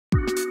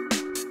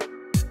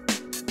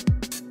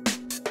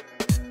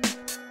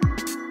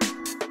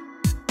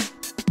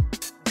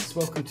Yes,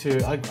 welcome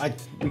to,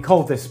 we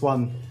called this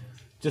one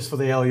just for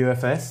the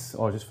LUFS,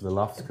 or just for the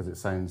LUFS, because it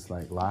sounds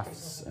like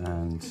laughs,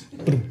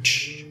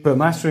 but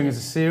mastering is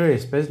a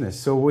serious business.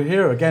 So we're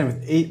here again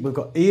with, we've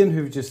got Ian,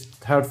 who we've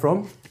just heard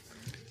from,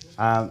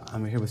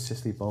 and we're here with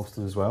Cicely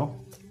Balston as well,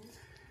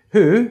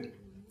 who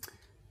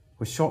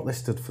was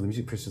shortlisted for the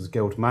Music Producers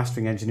Guild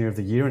Mastering Engineer of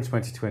the Year in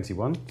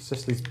 2021.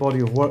 Cicely's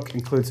body of work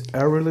includes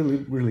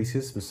early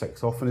releases with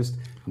saxophonist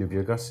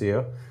Nubia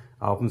Garcia,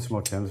 albums from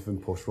alternative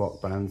and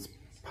post-rock bands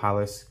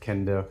Palace,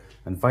 Kinder,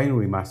 and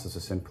vinyl remasters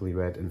of Simply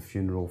Red and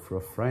Funeral for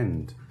a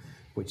Friend,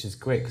 which is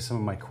great because some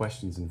of my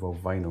questions involve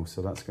vinyl,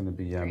 so that's going to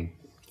be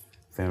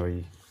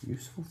very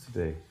useful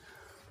today.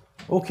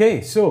 Okay,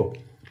 so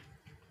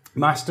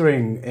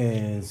mastering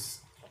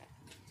that's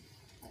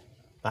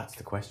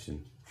the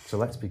question. So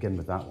let's begin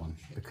with that one,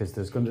 because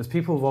there's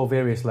people of all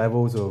various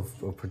levels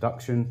of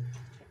production,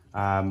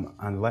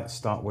 and let's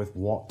start with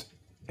what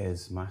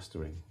is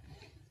mastering?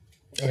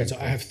 Okay, so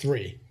I have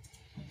three.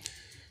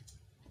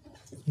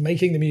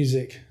 Making the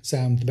music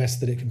sound the best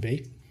that it can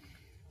be.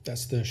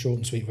 That's the short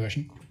and sweet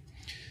version.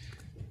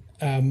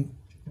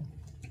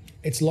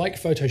 It's like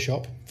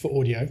Photoshop for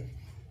audio.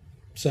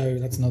 So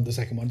that's not the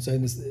second one. So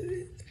in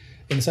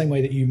the same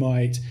way that you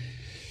might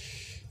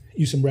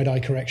use some red eye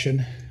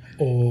correction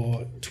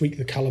or tweak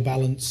the color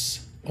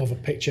balance of a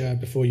picture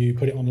before you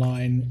put it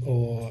online,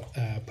 or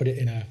put it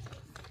in a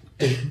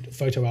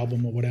photo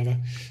album or whatever,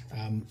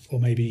 or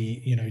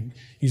maybe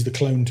use the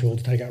clone tool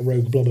to take out a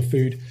rogue blob of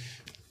food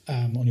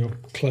on your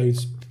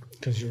clothes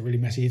because you're a really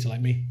messy eater like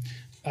me.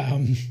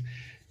 In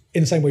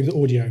the same way with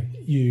audio,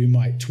 you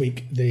might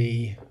tweak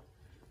the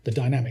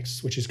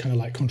dynamics, which is kind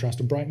of like contrast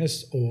and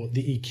brightness, or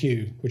the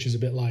EQ, which is a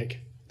bit like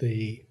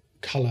the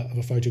color of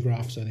a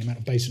photograph, so the amount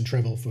of bass and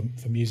treble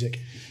for music.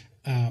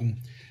 And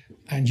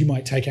you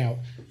might take out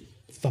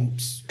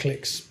thumps,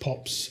 clicks,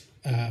 pops,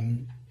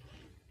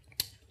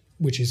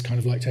 which is kind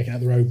of like taking out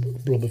the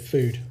rogue blob of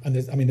food. And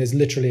there's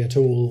literally a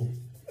tool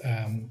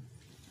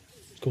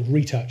called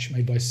Retouch,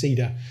 made by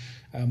Cedar,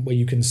 where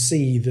you can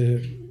see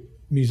the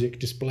music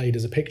displayed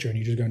as a picture, and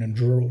you just go in and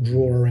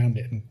draw around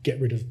it and get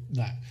rid of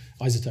that.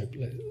 Isotope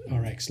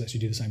RX lets you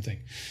do the same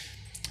thing.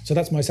 So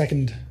that's my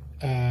second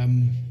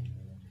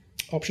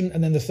option.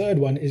 And then the third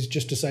one is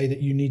just to say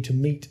that you need to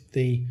meet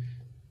the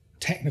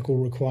technical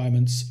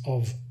requirements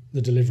of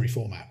the delivery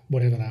format,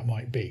 whatever that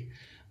might be.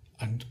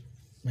 And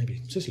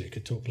maybe Cicely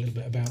could talk a little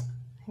bit about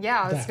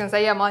I was going to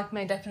say, my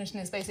main definition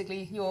is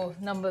basically your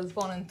numbers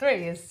 1 and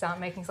 3 is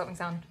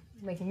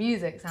making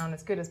music sound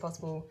as good as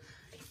possible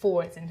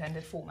for its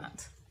intended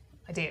format,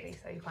 ideally.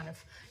 So you've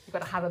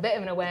got to have a bit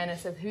of an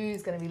awareness of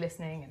who's going to be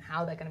listening and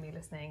how they're going to be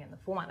listening and the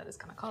format that it's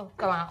going to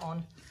go out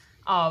on,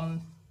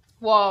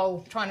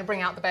 while trying to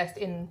bring out the best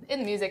in the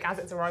music as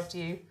it's arrived to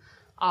you.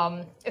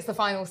 It's the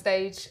final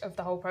stage of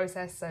the whole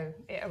process, so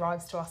it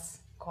arrives to us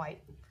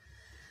quite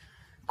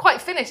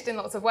finished in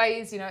lots of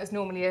ways. It's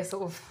normally a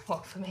sort of,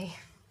 for me,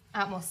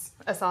 Atmos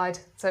aside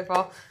so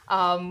far.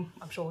 I'm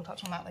sure we'll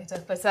touch on that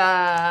later. But,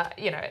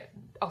 it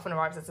often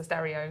arrives as a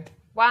stereo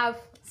WAV,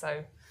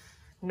 so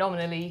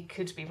nominally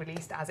could be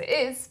released as it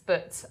is,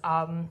 but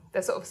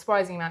there's sort of a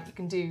surprising amount you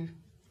can do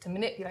to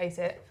manipulate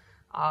it,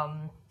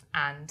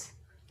 and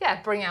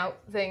bring out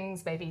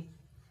things, maybe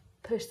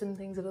push some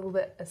things a little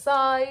bit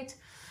aside,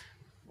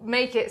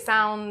 make it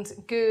sound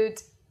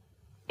good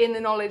in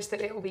the knowledge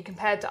that it will be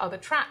compared to other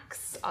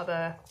tracks,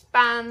 other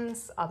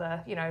bands,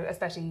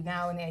 especially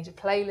now in the age of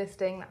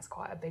playlisting, that's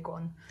quite a big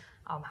one,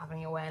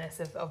 having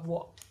awareness of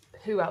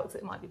who else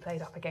it might be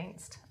played up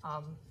against,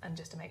 and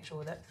just to make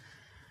sure that,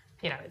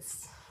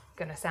 it's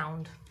going to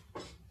sound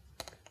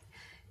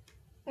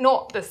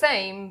not the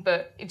same,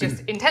 but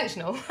just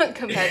intentional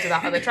compared to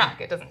that other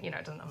track. It doesn't,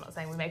 I'm not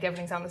saying we make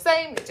everything sound the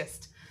same, it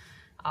just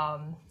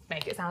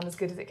make it sound as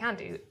good as it can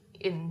do,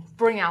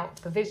 bring out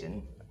the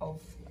vision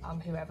of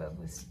whoever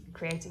was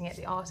creating it,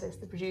 the artist,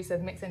 the producer,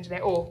 the mix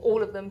engineer, or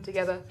all of them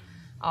together,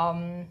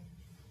 and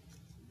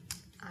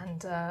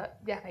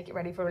make it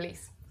ready for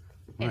release.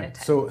 Right.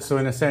 So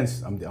in a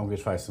sense, I'm going to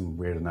try some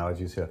weird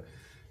analogies here.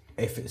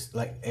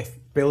 If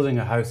building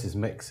a house is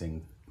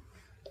mixing,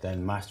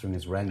 then mastering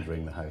is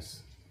rendering the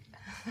house.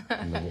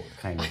 And the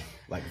kind of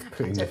like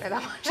putting I don't know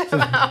that much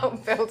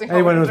about building.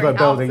 Anyone knows about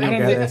building,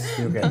 houses.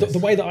 you'll get this. the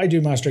way that I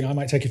do mastering, I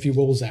might take a few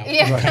walls out,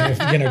 and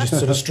kind of, just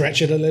sort of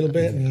stretch it a little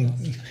bit.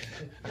 And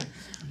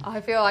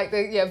I feel like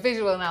the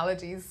visual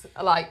analogies,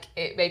 like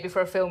it maybe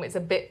for a film, it's a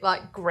bit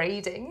like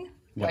grading,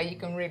 where you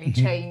can really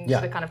change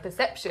the kind of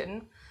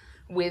perception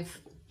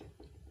with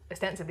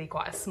ostensibly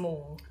quite a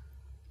small.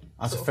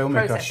 As a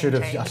filmmaker, I should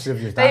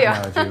have used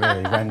that analogy,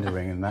 really,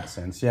 rendering in that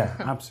sense. Yeah,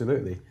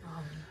 absolutely.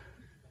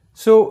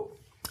 So,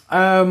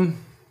 in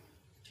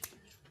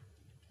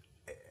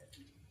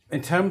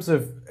terms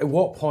of at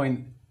what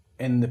point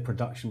in the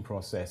production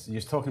process,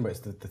 you're talking about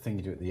the thing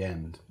you do at the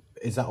end,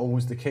 is that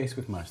always the case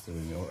with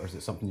mastering, or is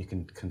it something you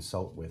can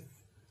consult with?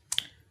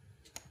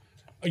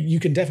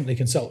 You can definitely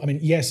consult.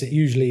 Yes, it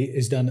usually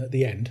is done at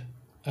the end,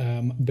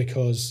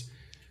 because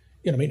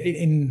you know, I mean,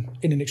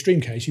 in an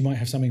extreme case, you might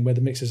have something where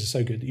the mixes are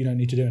so good that you don't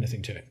need to do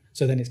anything to it.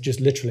 So then it's just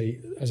literally,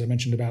 as I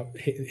mentioned about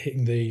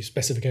hitting the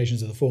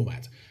specifications of the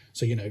format.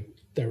 So, you know,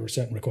 there are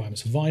certain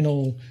requirements for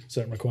vinyl,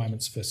 certain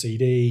requirements for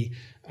CD,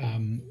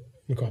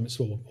 requirements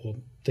for or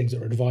things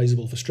that are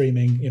advisable for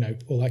streaming, you know,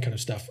 all that kind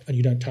of stuff, and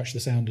you don't touch the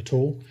sound at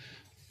all.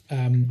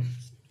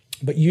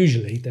 But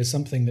usually there's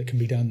something that can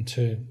be done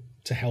to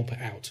help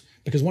it out.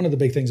 Because one of the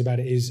big things about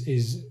it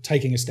is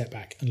taking a step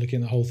back and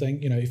looking at the whole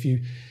thing. You know,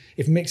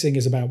 if mixing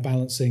is about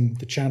balancing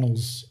the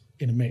channels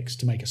in a mix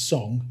to make a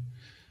song,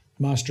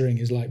 mastering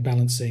is like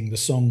balancing the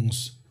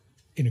songs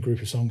in a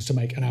group of songs to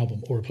make an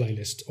album or a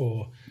playlist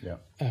or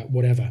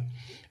whatever.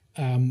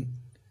 Having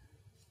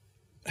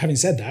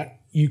said that,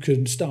 you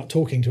can start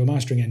talking to a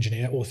mastering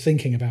engineer or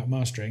thinking about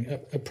mastering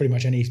at pretty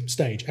much any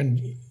stage,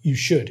 and you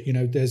should. You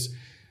know,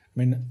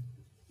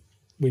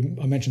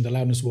 I mentioned the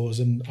loudness wars,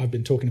 and I've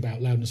been talking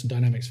about loudness and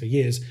dynamics for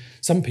years.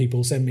 Some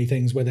people send me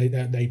things where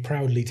they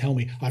proudly tell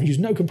me, I've used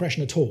no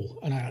compression at all.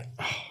 And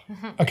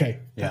okay,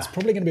 that's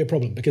probably going to be a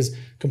problem, because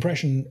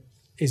compression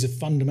is a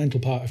fundamental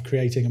part of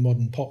creating a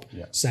modern pop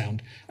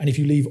sound. And if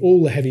you leave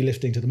all the heavy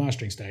lifting to the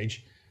mastering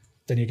stage,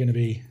 then you're going to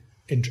be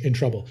in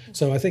trouble.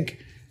 So I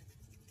think,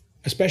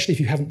 especially if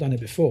you haven't done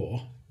it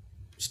before,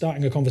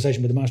 starting a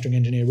conversation with the mastering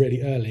engineer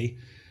really early,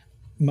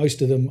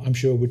 most of them, I'm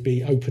sure, would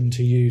be open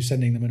to you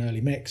sending them an early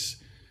mix,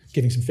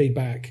 giving some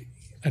feedback,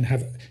 and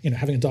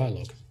having a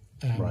dialogue.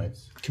 Right.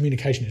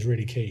 Communication is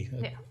really key.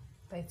 Yeah,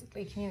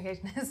 basically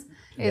communication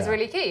is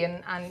really key,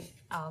 and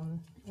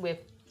with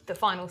the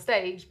final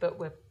stage, but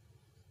with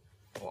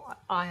what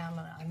I am,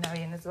 and I know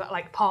Ian is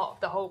like part of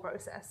the whole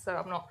process. So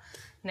I'm not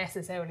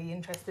necessarily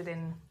interested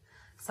in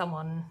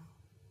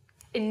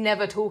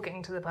never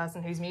talking to the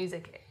person whose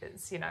music it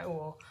is, you know,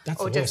 or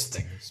that's or the just worst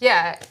thing.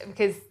 Yeah,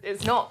 because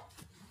it's not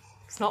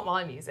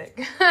my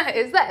music,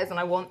 it's theirs, and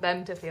I want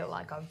them to feel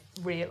like I've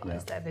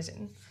realised their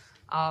vision,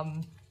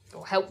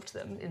 or helped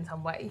them in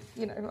some way.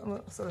 You know,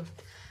 I'm sort of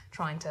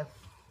trying to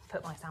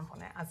put my stamp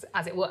on it,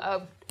 as it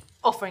were,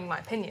 offering my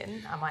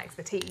opinion and my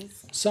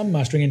expertise. Some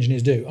mastering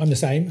engineers do. I'm the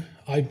same.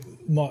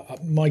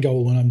 My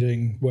goal when I'm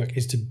doing work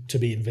is to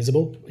be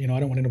invisible. You know, I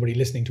don't want anybody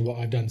listening to what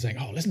I've done saying,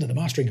 "Oh, listen to the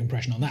mastering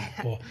compression on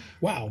that," or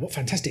 "Wow, what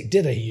fantastic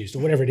dither he used," or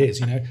whatever it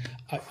is. You know,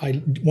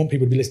 I want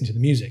people to be listening to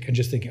the music and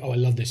just thinking, "Oh, I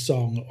love this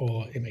song,"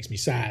 or "It makes me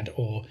sad,"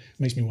 or "It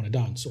makes me want to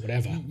dance," or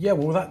whatever. Yeah,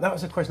 well, that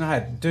was a question I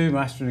had. Do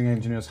mastering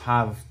engineers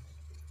have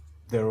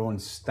their own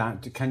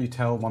stand? Can you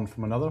tell one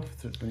from another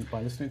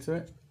by listening to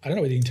it? I don't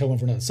know whether you can tell one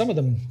from another. Some of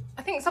them...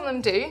 I think some of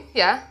them do,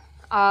 yeah.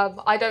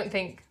 I don't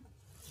think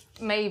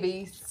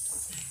maybe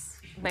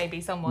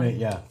someone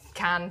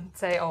can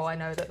say, oh, I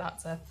know that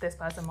that's this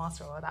person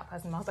master or that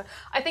person master.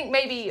 I think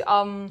maybe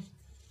of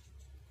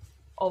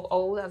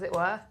old, as it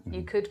were,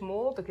 you could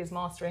more, because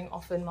mastering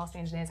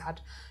engineers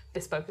had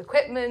bespoke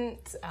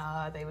equipment.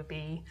 They would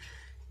be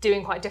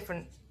doing quite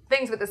different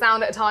things with the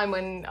sound at a time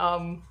when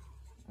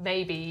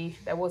maybe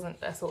there wasn't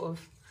a sort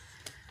of...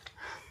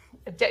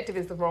 Objective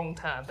is the wrong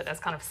term, but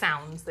there's kind of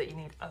sounds that you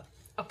need a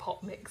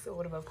pop mix or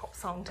whatever, a pop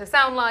song to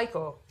sound like,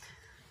 or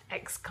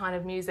X kind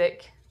of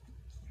music.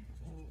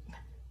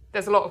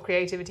 There's a lot of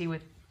creativity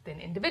within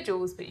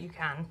individuals, but you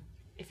can,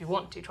 if you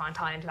want to, try and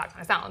tie into that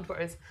kind of sound.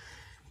 Whereas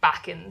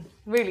back in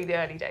really the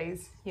early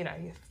days, you know,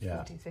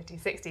 40s, 50s,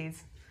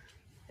 60s,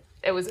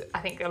 there was, I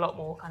think, a lot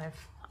more kind of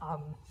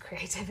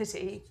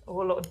creativity,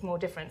 or a lot more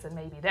difference than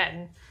maybe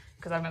then.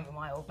 Because I remember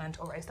my old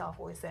mentor, Ray Staff,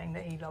 always saying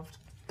that he loved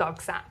Doug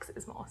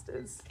Sax's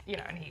masters, you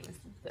know, and he was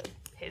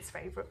his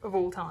favourite of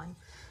all time.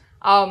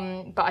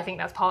 But I think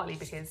that's partly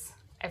because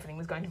everything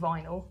was going to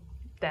vinyl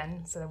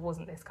then, so there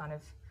wasn't this kind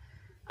of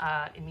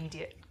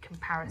immediate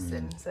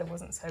comparison, so there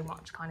wasn't so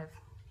much kind of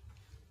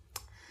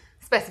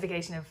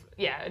specification of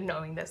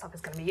knowing that stuff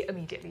is going to be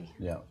immediately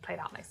played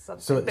out next. So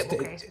a bit more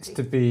creativity.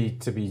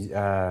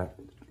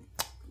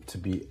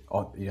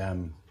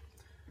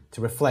 To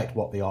reflect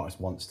what the artist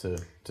wants to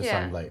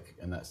sound like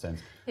in that sense.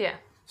 Yeah.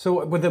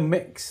 So with a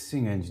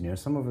mixing engineer,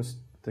 some of us,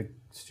 the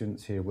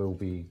students here, will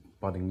be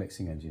budding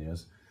mixing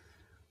engineers.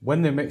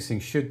 When they're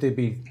mixing, should they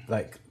be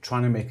like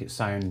trying to make it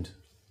sound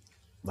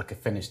like a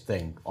finished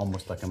thing,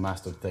 almost like a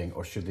mastered thing,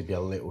 or should they be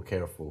a little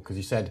careful? Because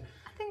you said,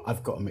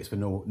 I've got a mix with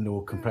no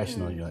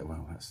compression on it. You're like,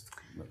 well, that's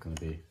not going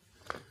to be...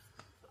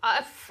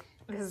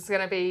 This is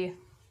going to be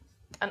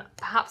an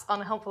perhaps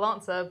unhelpful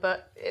answer,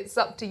 but it's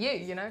up to you,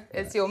 you know?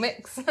 It's your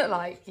mix.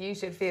 Like, you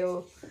should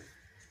feel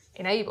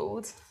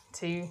enabled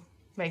to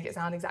make it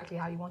sound exactly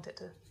how you want it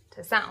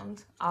to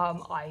sound.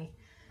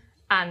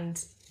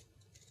 And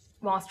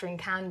mastering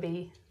can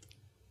make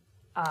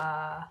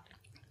a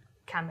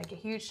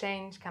huge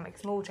change, can make a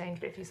small change,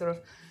 but if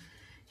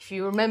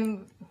you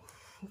remember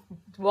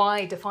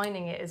why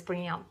defining it as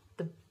bringing out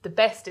the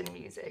best in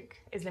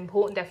music is an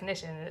important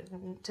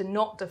definition, to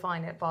not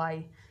define it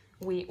by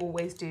we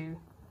always do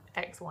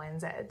X, Y,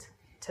 and Z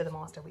to the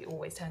master, we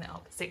always turn it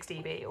up 6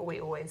 dB, or we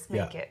always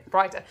make it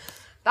brighter.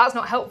 That's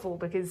not helpful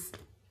because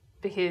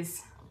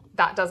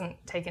that doesn't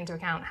take into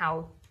account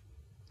how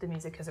the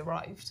music has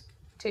arrived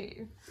to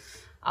you.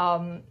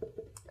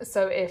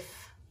 So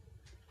if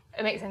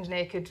a mix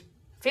engineer could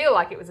feel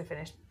like it was a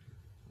finished,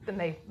 then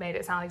they made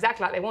it sound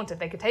exactly like they wanted.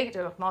 They could take it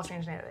to a mastering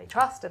engineer that they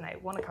trust and they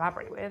want to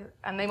collaborate with,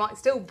 and they might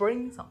still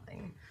bring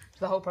something to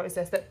the whole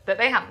process that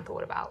they haven't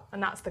thought about.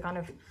 And that's the kind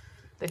of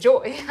the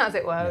joy, as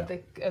it were,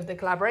 of the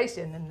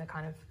collaboration and the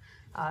kind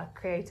of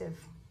creative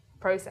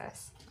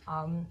process.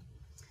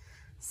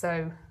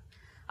 So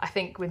I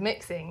think with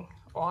mixing,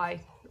 or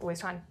I always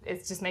try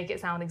is just make it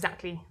sound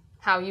exactly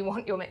how you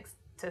want your mix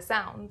to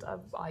sound.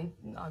 I'm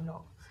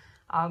not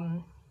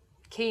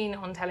keen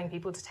on telling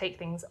people to take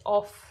things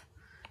off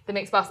the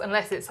mix bus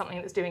unless it's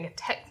something that's doing a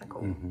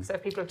technical. So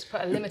if people have to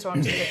put a limiter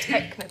on to the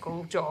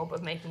technical job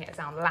of making it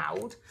sound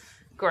loud,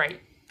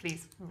 great,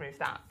 please remove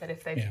that. But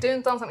if they've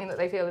done something that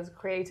they feel is a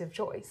creative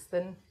choice,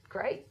 then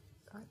great.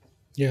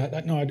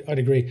 Yeah, no, I'd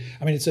agree.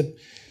 I mean, it's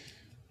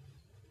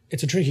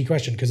a tricky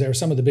question because there are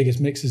some of the biggest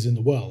mixers in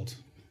the world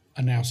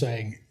are now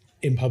saying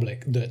in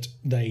public that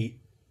they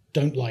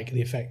don't like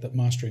the effect that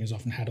mastering has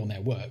often had on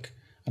their work,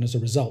 and as a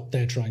result,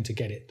 they're trying to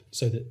get it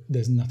so that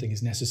there's nothing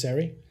is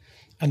necessary.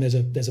 And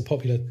there's a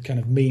popular kind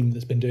of meme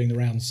that's been doing the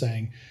rounds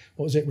saying,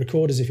 what was it?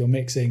 Record as if you're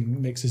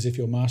mixing, mix as if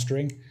you're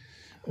mastering,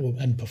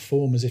 and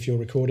perform as if you're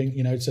recording.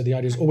 You know, so the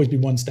idea is always be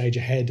one stage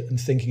ahead and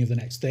thinking of the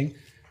next thing.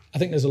 I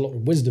think there's a lot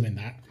of wisdom in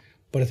that,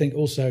 but I think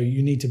also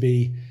you need to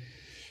be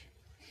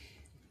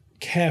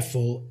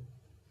careful.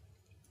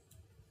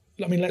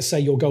 I mean, let's say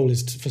your goal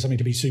is for something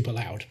to be super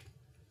loud.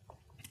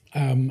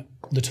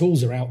 The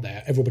tools are out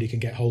there. Everybody can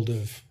get hold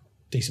of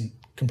decent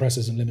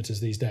compressors and limiters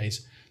these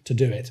days to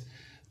do it.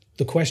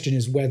 The question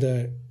is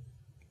whether,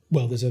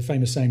 well, there's a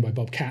famous saying by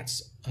Bob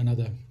Katz,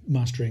 another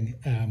mastering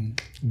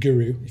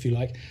guru, if you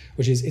like,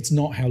 which is it's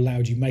not how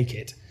loud you make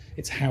it,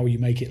 it's how you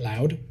make it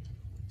loud.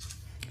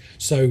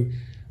 So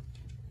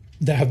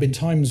there have been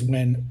times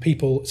when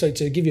people, so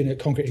to give you a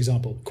concrete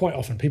example, quite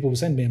often people will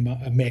send me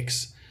a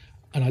mix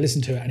and I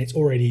listen to it and it's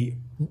already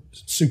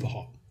super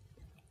hot.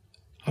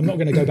 I'm not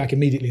going to go back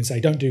immediately and say,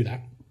 don't do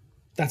that.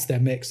 That's their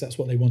mix, that's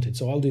what they wanted.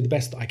 So I'll do the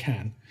best that I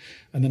can.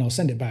 And then I'll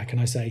send it back and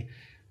I say,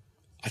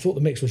 I thought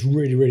the mix was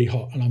really, really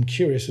hot, and I'm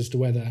curious as to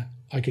whether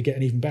I could get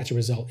an even better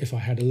result if I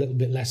had a little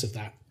bit less of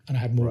that and I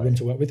had more room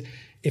to work with.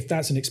 If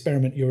that's an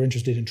experiment you're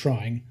interested in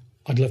trying,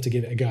 I'd love to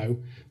give it a go.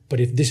 But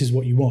if this is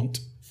what you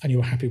want and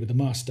you're happy with the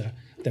master,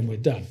 then we're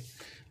done.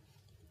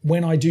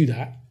 When I do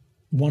that,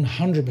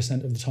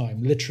 100% of the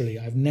time, literally,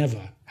 I've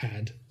never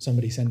had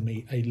somebody send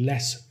me a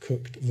less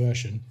cooked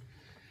version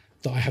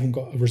that I haven't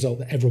got a result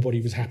that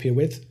everybody was happier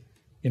with.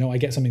 You know, I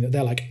get something that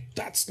they're like,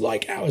 that's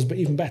like ours, but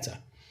even better.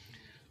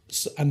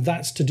 So, and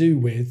that's to do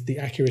with the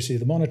accuracy of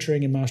the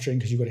monitoring and mastering,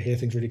 because you've got to hear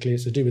things really clear.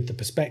 It's to do with the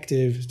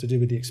perspective, it's to do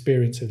with the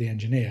experience of the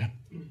engineer.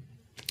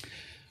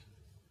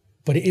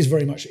 But it is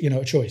very much, you know,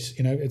 a choice.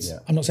 You know, it's.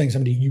 I'm not saying to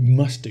somebody you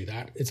must do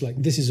that. It's like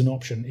this is an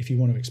option if you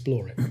want to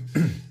explore it.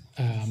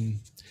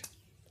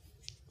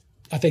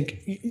 I think,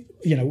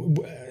 you know,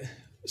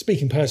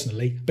 speaking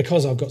personally,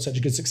 because I've got such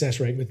a good success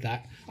rate with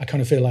that, I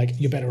kind of feel like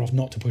you're better off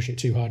not to push it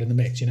too hard in the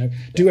mix. You know,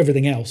 do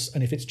everything else,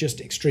 and if it's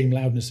just extreme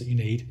loudness that you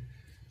need,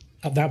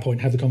 at that point,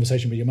 have the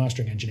conversation with your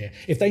mastering engineer.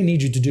 If they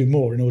need you to do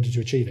more in order to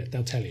achieve it,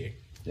 they'll tell you.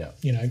 Yeah.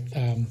 You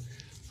know,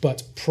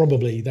 but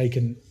probably they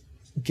can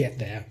get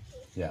there.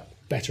 Yeah.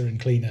 Better and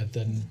cleaner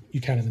than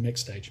you can in the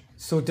mix stage.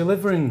 So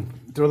delivering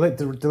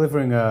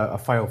a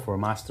file for a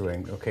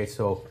mastering. Okay,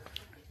 so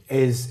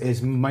is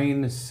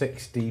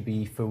 -6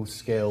 dB full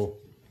scale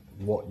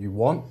what you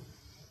want?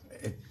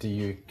 Do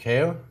you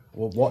care?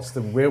 Well, what's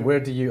the where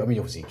do you? I mean,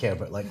 obviously you care,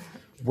 but like,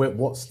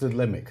 what's the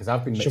limit? Because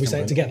I've been. Shall we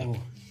say it together?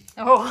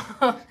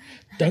 Oh.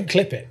 Don't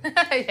clip it.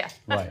 Yeah.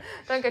 Right.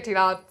 Don't go too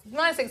loud.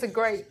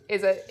 -6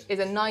 is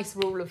a nice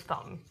rule of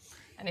thumb,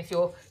 and if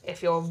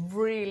you're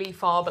really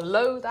far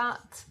below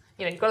that,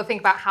 you know, you've got to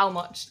think about how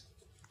much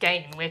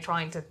gain we're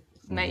trying to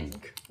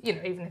make. You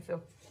know, even if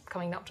you're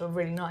coming up to a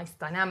really nice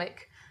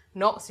dynamic,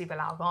 not super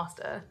loud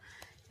master,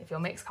 if your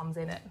mix comes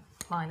in at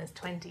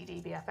 -20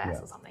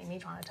 dBFS or something, me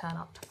trying to turn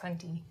up to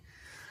 20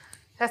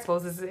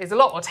 decibels is a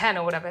lot, or 10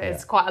 or whatever.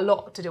 It's quite a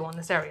lot to do on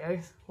the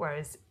stereo,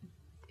 whereas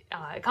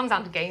it comes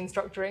down to gain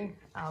structuring.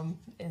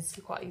 Is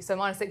quite so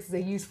 -6 is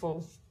a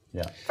useful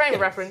frame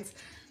of reference,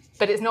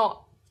 but it's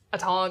not a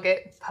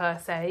target per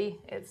se.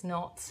 It's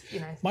not, you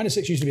know.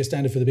 -6 used to be a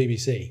standard for the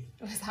BBC.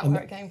 Is that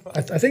where it came from?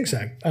 I think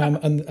so.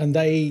 And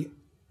they,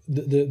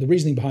 the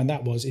reasoning behind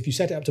that was if you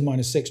set it up to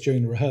 -6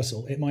 during the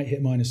rehearsal, it might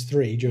hit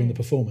 -3 during the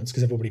performance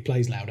because everybody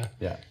plays louder.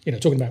 Yeah. You know,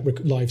 talking about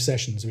live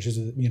sessions, which is,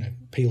 you know,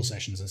 peel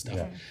sessions and stuff.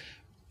 Yeah.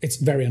 It's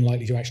very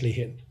unlikely to actually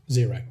hit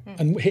 0.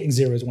 And hitting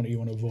 0 is what you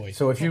want to avoid.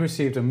 So if you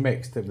received a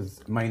mix that was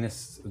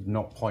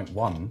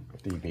 -0.1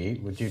 dB,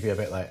 would you be a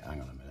bit like,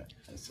 hang on a minute,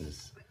 this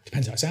is...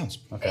 Depends how it sounds.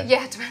 Okay.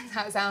 Yeah, depends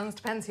how it sounds,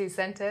 depends who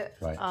sent it.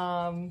 Right.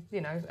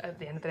 You know, at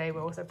the end of the day,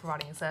 we're also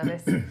providing a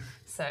service.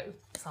 So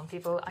some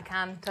people I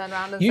can turn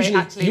around and usually,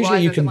 say, actually,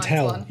 usually you can -1.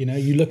 tell, you know,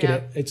 you look at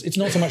it, it's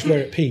not so much where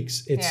it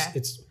peaks,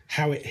 it's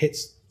how it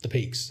hits the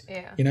peaks.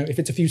 Yeah. You know, if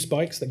it's a few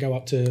spikes that go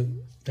up to,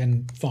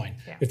 then fine.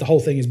 Yeah. If the whole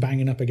thing is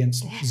banging up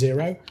against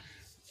 0,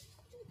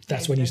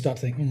 that's when you start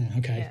to think,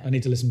 okay, I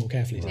need to listen more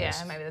carefully to Yeah,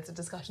 this. maybe there's a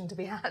discussion to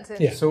be had.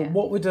 Yeah. So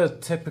what would a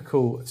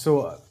typical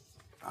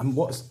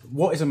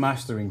what is a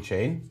mastering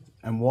chain,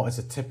 and what is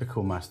a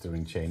typical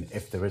mastering chain,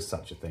 if there is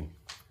such a thing?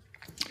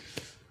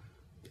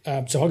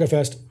 So I'll go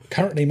first.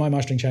 Currently, my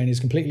mastering chain is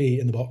completely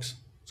in the box.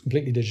 It's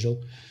completely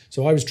digital.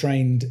 So I was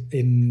trained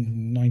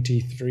in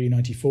 93,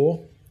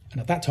 94. And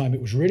at that time,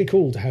 it was really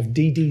cool to have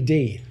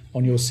DDD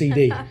on your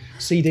CD.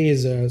 CD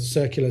is a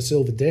circular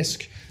silver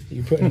disc that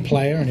you put in a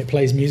player and it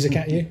plays music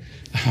at you.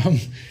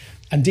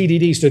 And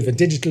DDD stood for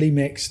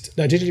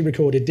digitally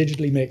recorded,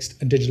 digitally mixed,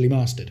 and digitally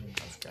mastered.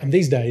 And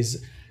these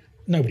days,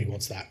 nobody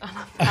wants that.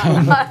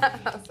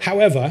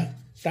 However,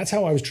 that's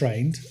how I was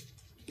trained.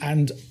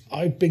 And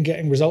I've been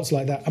getting results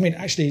like that. I mean,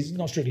 actually, it's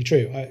not strictly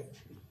true.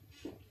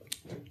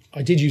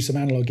 I did use some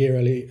analog gear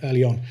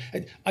early on.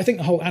 I think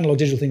the whole analog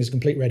digital thing is a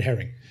complete red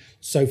herring.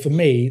 So for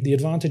me, the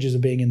advantages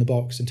of being in the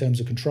box in terms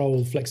of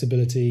control,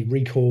 flexibility,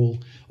 recall,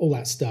 all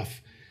that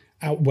stuff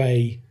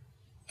outweigh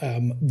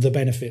the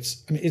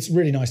benefits. I mean, it's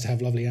really nice to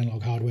have lovely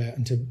analog hardware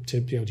and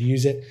to be able to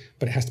use it,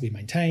 but it has to be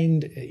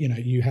maintained.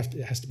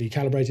 It has to be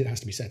calibrated, it has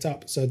to be set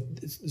up. So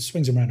it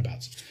swings and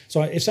roundabouts.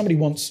 So if somebody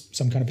wants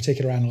some kind of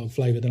particular analog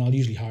flavor, then I'll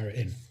usually hire it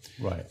in.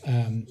 Right.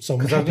 So I'm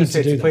Because I happy was going to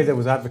say, to do to play that.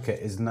 devil's advocate,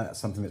 isn't that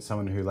something that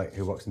someone who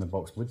works in the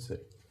box would say?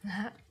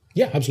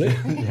 Yeah,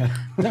 absolutely.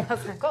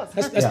 Of course.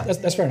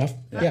 That's fair enough.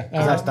 Yeah.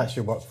 'Cause that's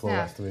your workflow. Yeah.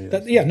 That's the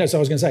way. So I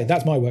was going to say,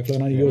 that's my workflow,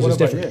 and I know yours What is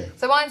about different. you?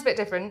 So mine's a bit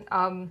different.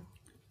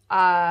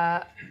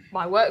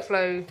 My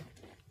workflow,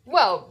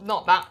 well,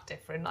 not that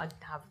different. I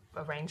have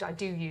a range. I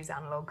do use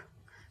analog,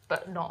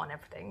 but not on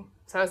everything.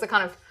 So as a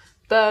kind of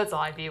bird's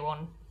eye view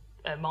on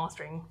a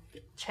mastering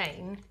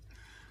chain,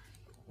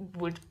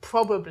 would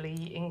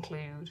probably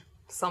include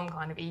some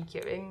kind of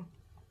EQing,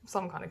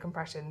 some kind of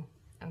compression,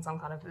 and some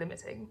kind of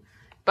limiting.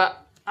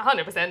 But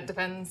 100%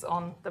 depends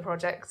on the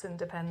project and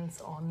depends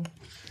on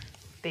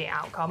the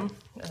outcome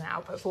and the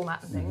output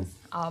format and things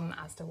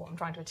as to what I'm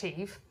trying to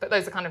achieve. But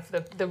those are kind of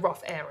the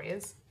rough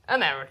areas.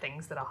 And there are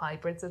things that are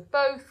hybrids of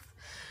both.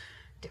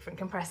 Different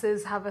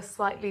compressors have a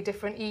slightly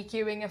different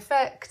EQing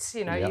effect.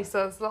 So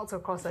there's lots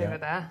of crossover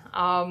there.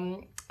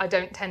 I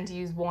don't tend to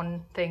use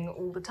one thing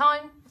all the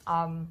time.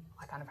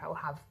 I kind of will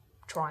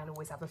try and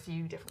always have a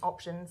few different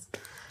options.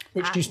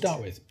 Which do you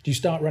start with? Do you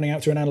start running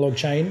out through an analog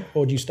chain,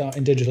 or do you start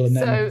in digital and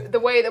then? So the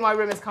way that my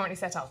room is currently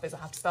set up is I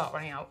have to start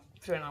running out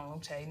through an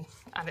analog chain,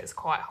 and it's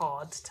quite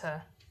hard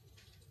to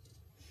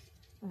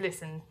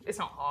listen. It's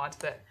not hard,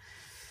 but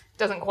it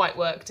doesn't quite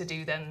work to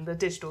do then the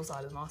digital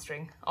side of the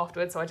mastering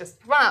afterwards. So I just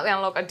run out the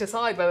analog. I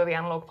decide whether the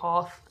analog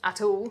path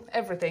at all.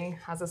 Everything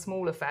has a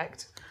small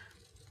effect.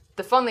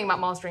 The fun thing about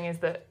mastering is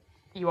that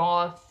you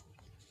are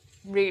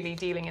really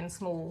dealing in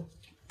small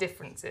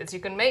differences. You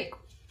can make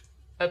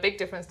a big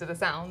difference to the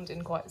sound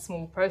in quite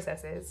small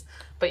processes,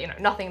 but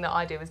nothing that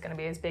I do is going to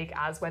be as big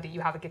as whether you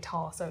have a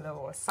guitar solo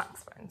or a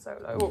saxophone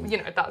solo,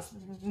 or that's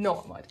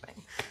not my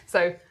domain.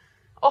 So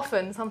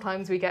often,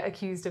 sometimes we get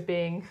accused of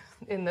being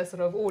in the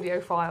sort of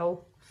audiophile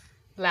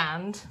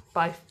land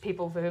by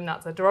people for whom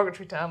that's a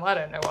derogatory term. I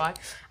don't know why,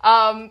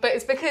 but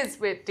it's because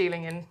we're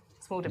dealing in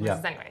small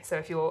differences anyway.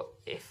 So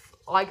if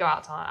I go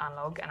out to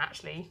analog and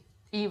actually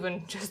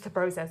even just the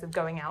process of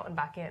going out and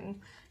back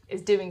in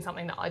is doing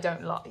something that I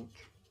don't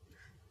like,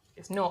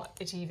 it's not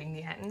achieving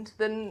the end,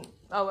 then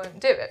I won't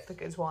do it,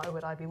 because why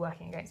would I be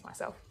working against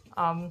myself?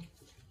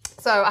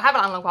 So I have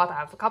an analog path. I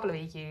have a couple of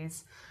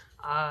EQs,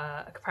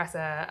 a compressor,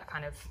 a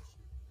kind of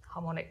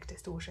harmonic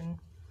distortion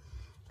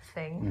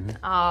thing.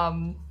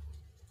 I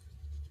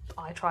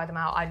try them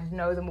out. I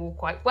know them all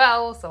quite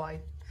well, so I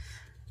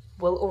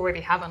will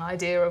already have an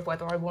idea of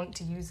whether I want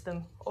to use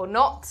them or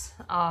not,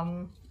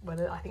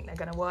 whether I think they're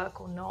going to work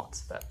or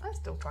not, but I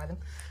still try them.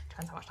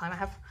 Depends how much time I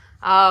have.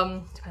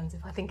 Depends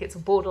if I think it's a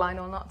borderline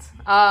or not.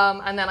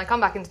 And then I come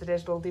back into the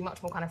digital, do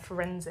much more kind of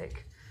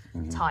forensic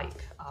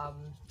type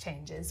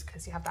changes,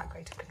 because you have that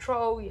greater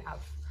control, you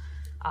have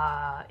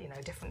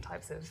different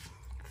types of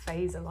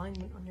phase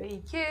alignment on your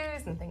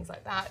EQs and things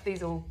like that.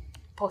 These are all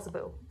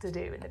possible to do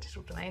in the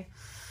digital domain.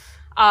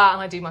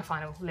 And I do my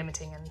final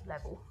limiting and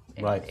level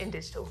in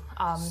digital.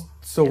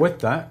 So with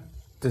that,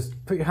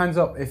 just put your hands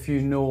up if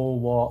you know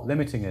what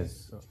limiting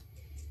is.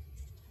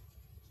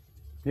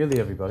 Nearly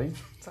everybody.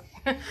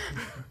 Sorry.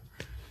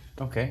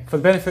 Okay. For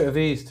the benefit of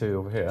these two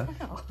over here.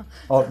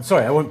 Oh,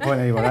 sorry, I won't point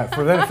anyone out.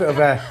 For the benefit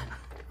of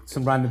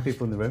some random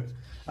people in the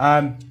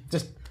room,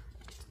 just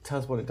tell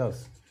us what it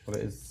does, what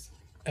it is.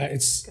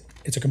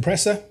 It's a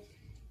compressor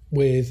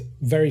with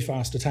very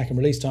fast attack and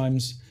release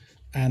times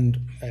and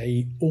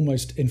a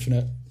almost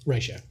infinite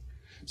ratio.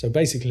 So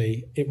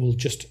basically, it will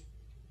just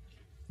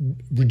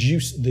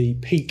reduce the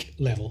peak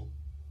level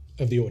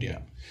of the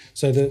audio.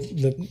 So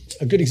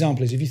a good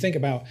example is if you think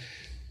about,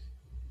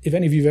 if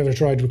any of you have ever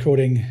tried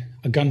recording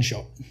a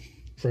gunshot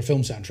for a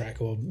film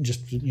soundtrack, or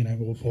just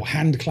or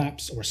hand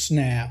claps or a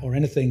snare or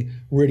anything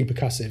really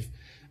percussive,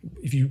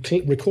 if you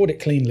record it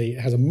cleanly, it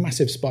has a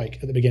massive spike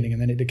at the beginning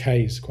and then it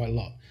decays quite a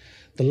lot.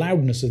 The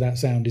loudness of that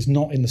sound is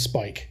not in the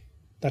spike.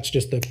 That's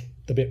just the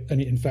bit.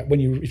 And in fact,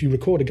 if you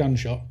record a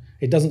gunshot,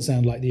 It doesn't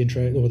sound like the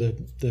intro or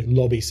the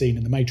lobby scene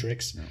in The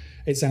Matrix. No.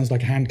 It sounds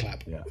like a hand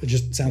clap. Yeah. It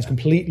just sounds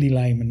completely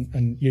lame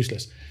and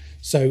useless.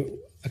 So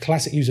a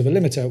classic use of a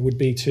limiter would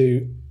be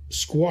to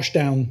squash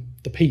down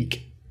the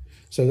peak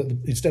so that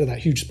instead of that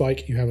huge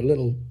spike, you have a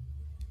little,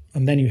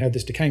 and then you have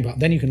this decaying part.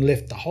 Then you can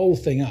lift the whole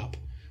thing up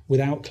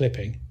without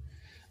clipping,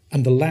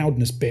 and the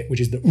loudness bit,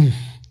 which is the oof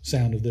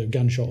sound of the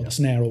gunshot or the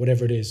snare or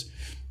whatever it is,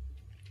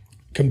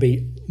 can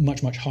be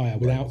much, much higher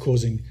without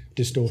causing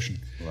distortion.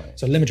 Right.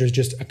 So limiter is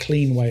just a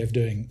clean way of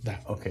doing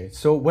that. Okay,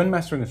 so when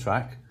mastering a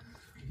track,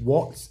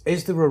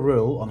 is there a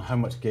rule on how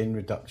much gain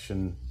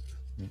reduction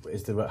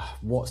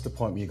what's the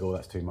point where you go,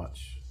 that's too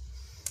much?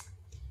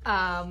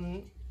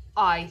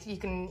 You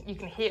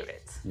can hear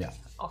it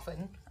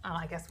often, and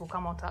I guess we'll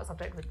come on to that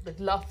subject with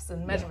LUFS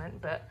and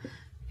measurement, but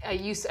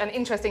an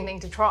interesting thing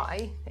to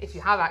try, if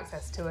you have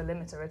access to a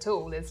limiter at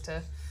all, is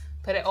to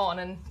put it on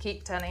and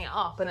keep turning it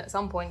up, and at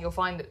some point you'll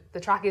find that the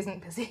track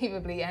isn't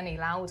perceivably any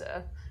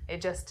louder,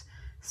 it just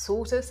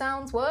sort of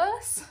sounds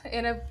worse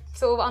in a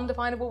sort of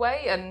undefinable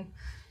way, and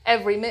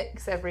every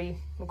mix, every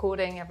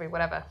recording, every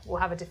whatever will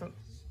have a different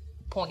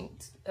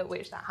point at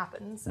which that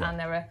happens, and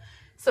there are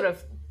sort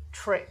of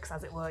tricks,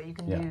 as it were, you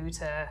can do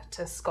to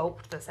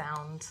sculpt the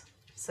sound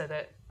so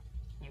that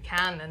you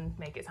can and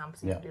make it sound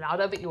perceivably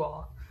louder, but you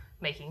are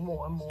making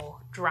more and more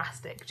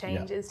drastic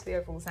changes to the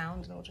overall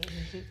sound in order to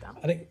achieve that.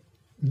 I think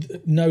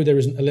no, there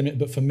isn't a limit,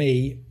 but for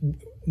me,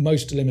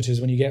 most limiters,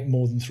 when you get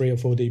more than 3 or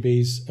 4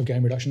 dBs of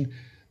gain reduction,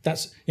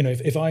 that's,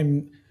 if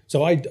I'm,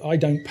 so I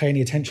don't pay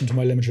any attention to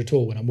my limiter at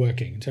all when I'm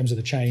working. In terms of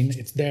the chain,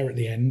 it's there at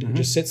the end, it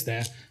just sits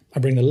there. I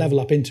bring the level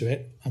up into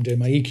it, I'm doing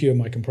my EQ and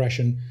my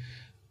compression,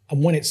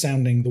 and when it's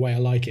sounding the way I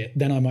like it,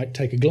 then I might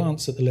take a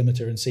glance at the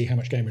limiter and see how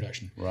much gain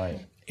reduction. Right.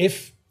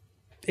 If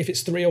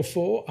it's 3 or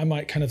 4, I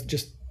might kind of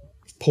just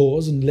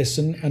pause and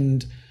listen,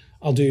 and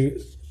I'll do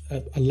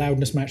a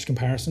loudness matched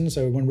comparison.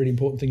 So one really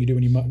important thing you do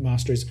when you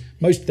master is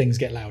most things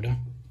get louder,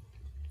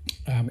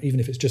 even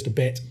if it's just a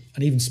bit,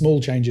 and even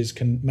small changes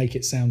can make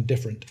it sound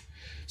different.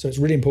 So it's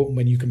really important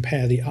when you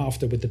compare the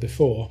after with the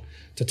before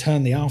to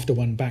turn the after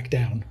one back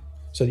down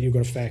so that you've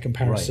got a fair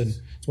comparison.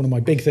 Right. It's one of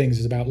my big things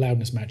is about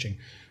loudness matching.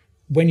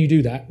 When you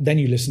do that, then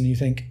you listen and you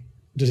think,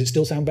 does it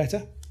still sound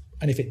better?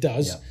 And if it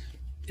does,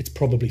 it's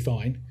probably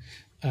fine.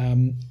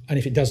 And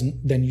if it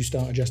doesn't, then you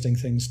start adjusting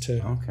things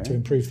to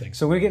improve things.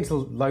 So we're going to get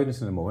into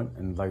loudness in a moment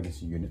and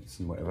loudness units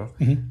and whatever.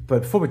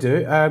 But before we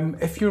do,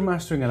 if you're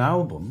mastering an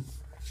album,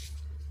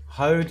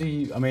 how do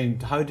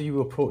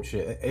you approach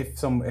it? If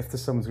someone's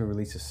going to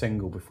release a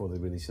single before they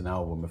release an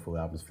album, before the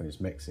album's finished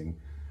mixing,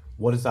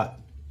 what's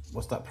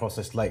that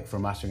process like for a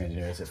mastering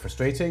engineer? Is it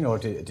frustrating, or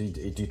do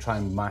you try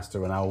and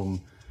master an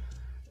album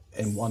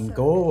in one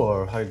go,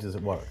 or how does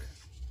it work?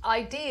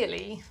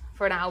 Ideally,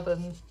 for an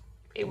album,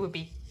 it would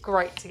be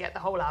great to get the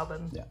whole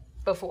album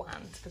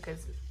beforehand,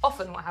 because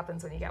often what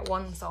happens when you get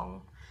one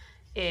song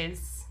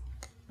is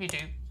you do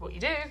what you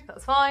do,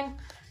 that's fine,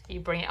 you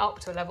bring it up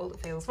to a level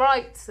that feels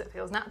right, that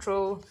feels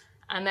natural,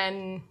 and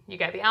then you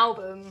get the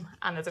album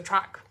and there's a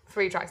track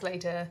 3 tracks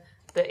later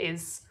that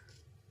is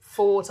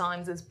 4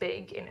 times as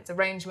big in its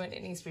arrangement,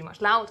 it needs to be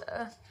much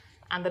louder,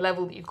 and the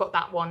level that you've got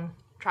that one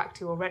track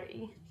to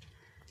already,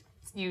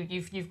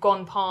 you've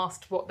gone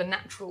past what the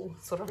natural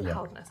sort of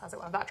loudness, as it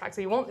were, of that track.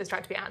 So you want this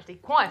track to be actually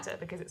quieter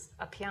because it's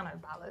a piano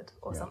ballad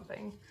or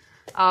something,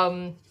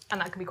 and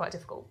that can be quite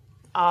difficult.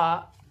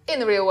 In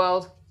the real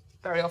world,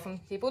 very often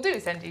people do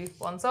send you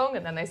one song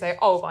and then they say,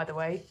 oh, by the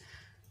way,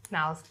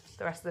 now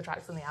the rest of the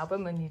tracks on the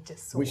album, and you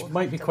just sort of which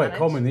might be quite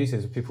common these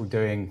days with people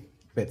doing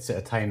bits at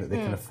a time that they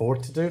can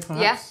afford to do,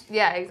 perhaps.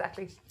 Yeah,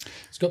 exactly.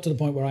 It's got to the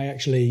point where I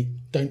actually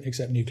don't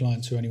accept new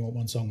clients who only want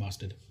one song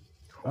mastered.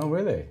 Oh,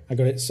 really? I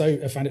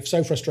found it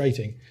so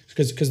frustrating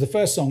because the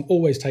first song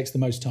always takes the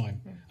most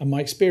time. And my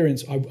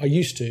experience, I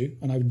used to,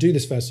 and I would do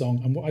this first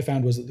song, and what I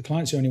found was that the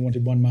clients who only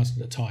wanted one mastered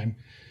at a time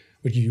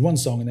would give you one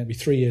song, and then it'd be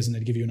 3 years, and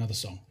they'd give you another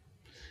song.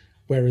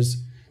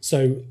 Whereas,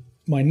 so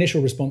my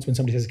initial response when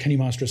somebody says, can you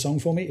master a song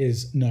for me,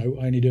 is no,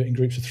 I only do it in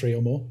groups of 3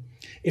 or more.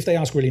 If they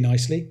ask really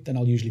nicely, then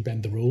I'll usually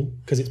bend the rule,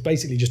 because it's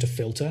basically just a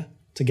filter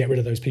to get rid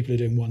of those people who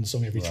are doing one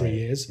song every 3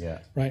 years.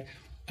 Right?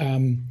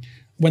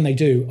 When they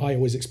do, I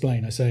always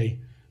explain. I say,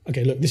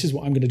 okay, look, this is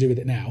what I'm going to do with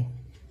it now,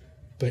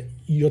 but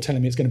you're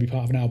telling me it's going to be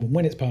part of an album.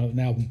 When it's part of an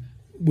album,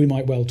 we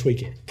might well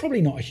tweak it.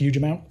 Probably not a huge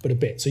amount, but a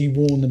bit. So you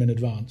warn them in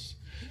advance.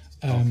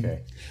 And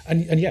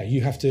yeah,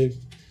 you have to.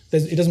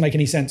 It doesn't make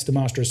any sense to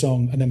master a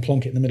song and then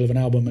plonk it in the middle of an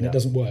album and it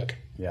doesn't work.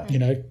 You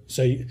know,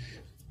 so and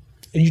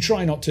you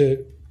try not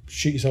to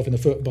shoot yourself in the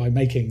foot by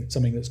making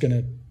something that's going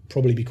to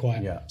probably be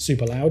quite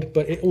super loud,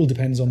 but it all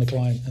depends on the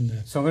client and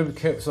the. So I'm going to be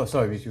careful.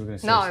 Sorry, you were going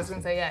to say. No, I was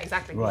going to say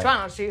exactly. Right. You try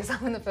not to shoot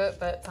yourself in the foot,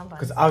 but sometimes.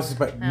 Because I was just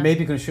about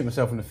maybe going to shoot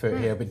myself in the foot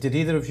here. But did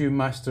either of you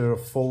master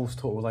Fall's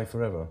Total Life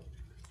Forever?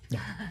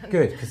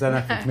 Good, because then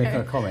I can make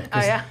a comment.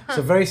 It's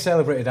a very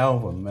celebrated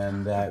album,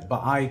 and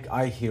but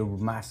I hear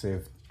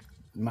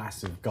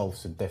massive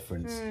gulfs of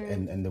difference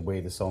in the way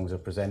the songs are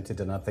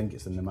presented, and I think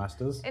it's in the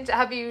masters.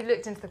 Have you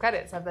looked into the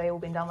credits? Have they all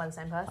been done by the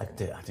same person?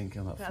 I didn't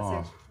go that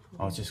far.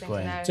 I was just Interesting to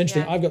going. know. It's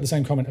interesting. Yeah. I've got the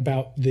same comment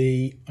about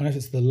I don't know if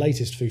it's the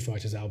latest Foo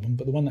Fighters album,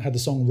 but the one that had the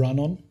song Run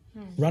on.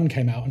 Run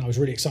came out and I was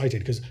really excited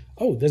because,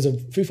 there's a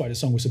Foo Fighters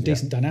song with some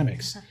decent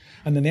dynamics.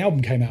 And then the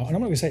album came out, and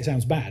I'm not going to say it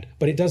sounds bad,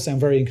 but it does sound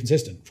very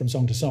inconsistent from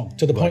song to song,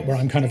 to the point where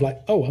I'm kind of like,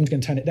 I'm going to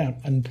turn it down.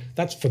 And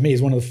that's, for me,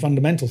 is one of the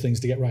fundamental things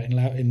to get right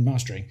in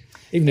mastering.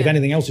 Even if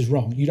anything else is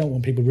wrong, you don't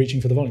want people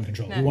reaching for the volume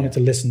control. You want it to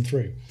listen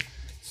through.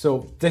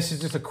 So this is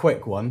just a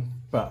quick one,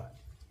 but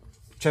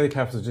Chili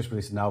Peppers has just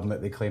released an album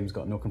that they claim has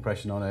got no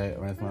compression on it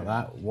or anything like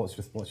that. What's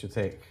your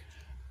take?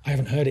 I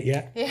haven't heard it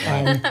yet.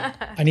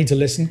 I need to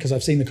listen because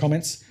I've seen the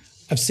comments.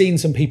 I've seen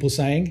some people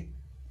saying,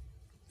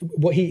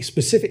 what he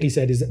specifically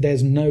said is that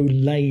there's no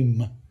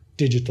lame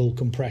digital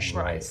compression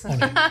on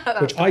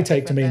it, which I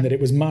take to mean that it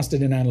was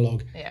mastered in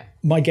analog. Yeah.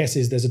 My guess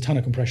is there's a ton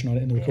of compression on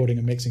it in the recording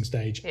and mixing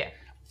stage. Yeah.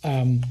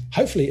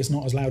 Hopefully it's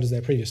not as loud as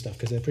their previous stuff,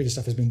 because their previous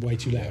stuff has been way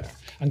too loud.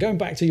 And going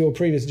back to your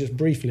previous, just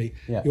briefly,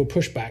 your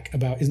pushback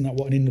about isn't that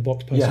what an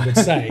in-the-box person would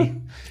say,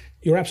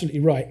 you're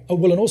absolutely right. Oh,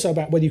 well, and also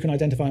about whether you can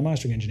identify a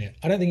mastering engineer.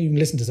 I don't think you can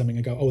listen to something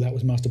and go, that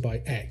was mastered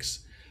by X.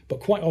 But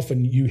quite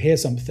often you hear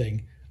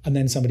something and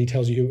then somebody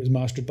tells you who it was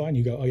mastered by, and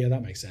you go,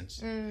 that makes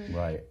sense.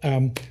 Right.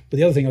 But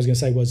the other thing I was going to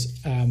say was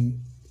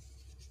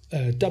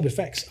Dub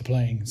Effects are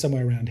playing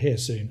somewhere around here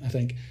soon, I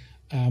think.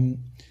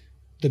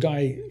 The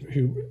guy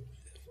who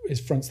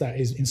fronts that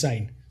is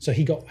insane. So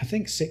he got, I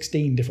think,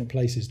 16 different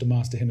places to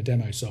master him a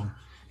demo song,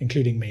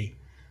 including me.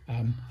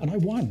 And I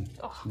won.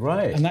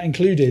 Right. And that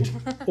included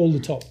all the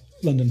top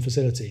London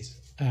facilities,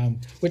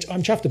 which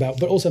I'm chuffed about,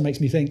 but also makes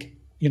me think,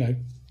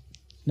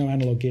 no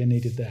analog gear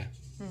needed there.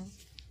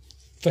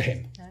 For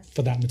him,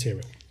 for that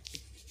material.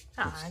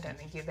 I don't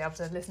think you'd be able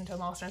to listen to a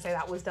master and say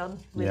that was done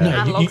with Yeah. an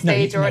analog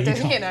stage or you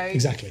can't.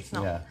 Exactly. It's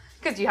not.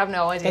 Because you have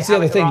no idea That's how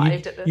the other it thing.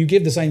 arrived at the... You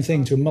give the same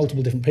thing to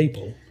multiple different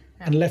people,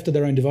 and left to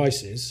their own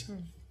devices.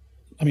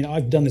 I mean,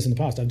 I've done this in the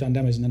past. I've done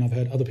demos, and then I've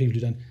heard other people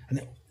who've done,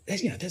 and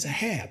there's a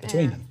hair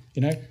between them.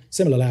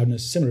 Similar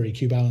loudness, similar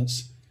EQ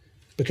balance,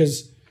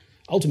 because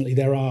ultimately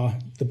there are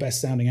the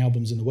best sounding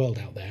albums in the world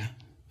out there,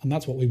 and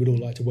that's what we would all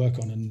like to work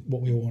on, and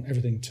what we all want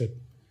everything to.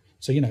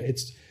 So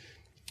it's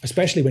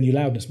especially when you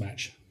loudness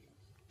match.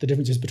 The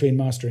differences between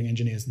mastering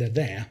engineers, they're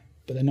there,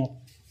 but they're not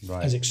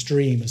as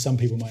extreme as some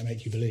people might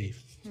make you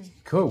believe.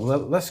 Cool. Well,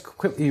 let's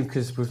quickly,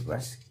 because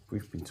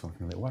we've been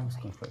talking a little while, let's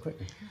go quite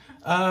quickly.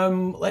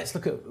 Let's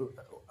look at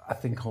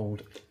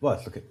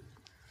let's look at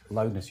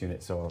loudness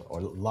units or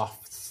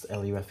LUFS,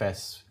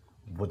 LUFS.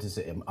 What is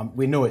it?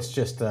 We know it's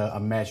just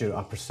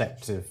a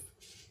perceptive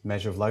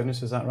measure of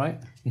loudness. Is that right?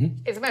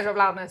 Mm-hmm. It's a measure of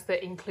loudness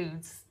that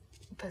includes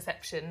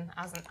perception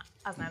as an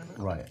element.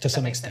 Right. To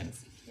some extent.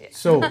 Yeah.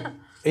 So,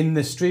 in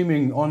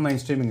the online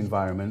streaming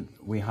environment,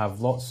 we have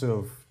lots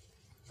of,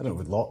 I don't know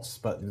with lots,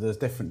 but there's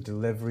different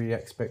delivery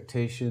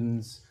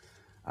expectations.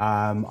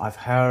 I've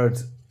heard,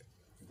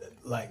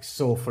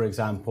 for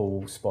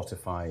example,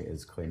 Spotify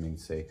is claiming,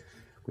 say,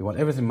 we want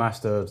everything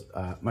mastered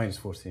at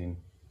 -14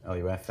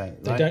 LUF.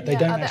 Right? They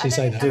don't actually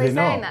say that. Do they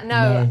not? That?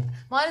 No.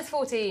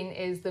 -14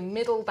 is the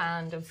middle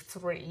band of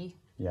 3.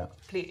 Yeah.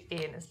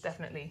 Ian is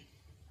definitely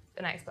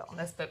an expert on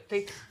this, but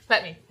please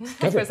let me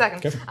Go for a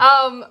second.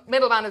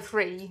 Middle band of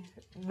 3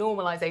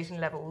 normalization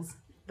levels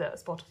that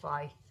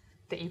Spotify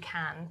that you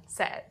can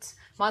set.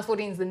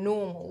 -14 is the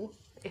normal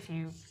if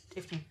you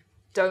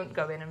don't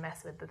go in and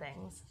mess with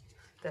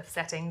the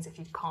settings. If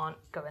you can't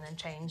go in and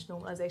change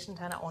normalization,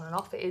 turn it on and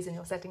off. It is in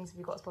your settings if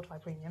you've got Spotify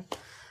Premium.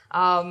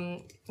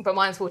 But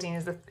 -14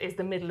 is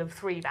the middle of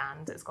 3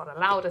 band. It's got a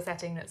louder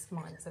setting that's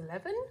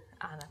 -11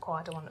 and a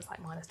quieter one that's like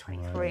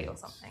 -23 or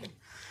something.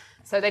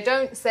 So they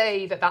don't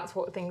say that that's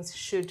what things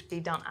should be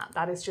done at.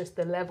 That is just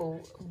the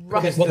level.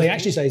 What they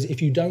actually say is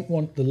if you don't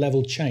want the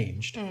level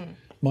changed,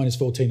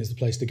 -14 is the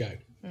place to go.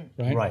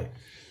 Right? Right.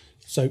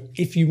 So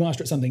if you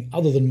master at something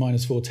other than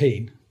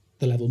 -14,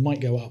 the level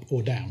might go up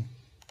or down,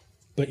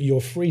 but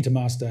you're free to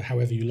master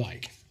however you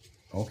like.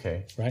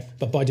 Okay. Right?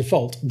 But by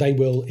default, they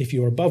will, if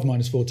you're above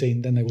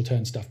 -14, then they will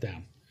turn stuff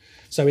down.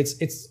 So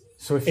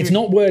it's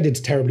not worded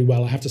terribly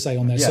well, I have to say,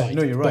 on their site.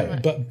 No, you're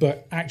right.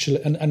 But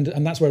actually,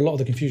 and that's where a lot of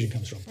the confusion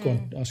comes from. Go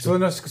on, ask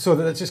me. So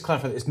let's just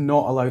clarify that it's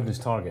not a loudness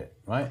target,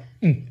 right?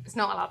 It's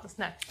not a loudness,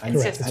 no.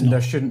 And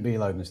there shouldn't be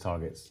loudness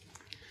targets.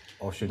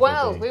 Or should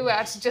there be? We were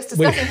actually just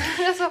discussing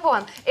just before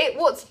one.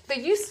 What's the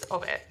use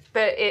of it?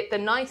 The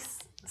nice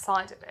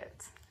side of it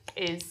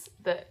is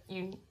that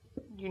you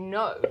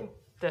know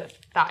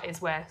that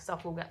is where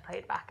stuff will get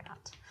played back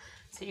at.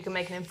 So you can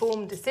make an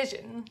informed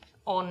decision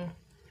on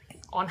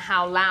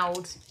how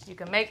loud you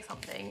can make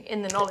something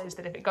in the knowledge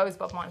that if it goes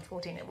above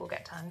 -14, it will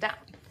get turned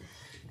down.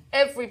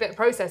 Every bit of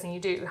processing you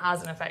do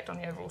has an effect on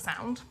the overall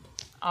sound.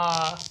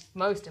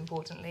 Most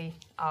importantly,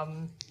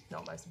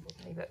 not most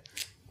importantly, but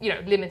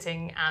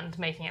limiting and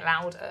making it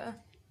louder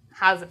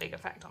has a big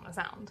effect on the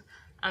sound.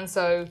 And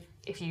so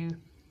if you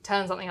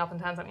turn something up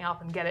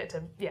and get it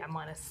to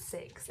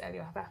 -6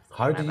 LUFF.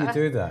 How do you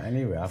do that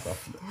anyway?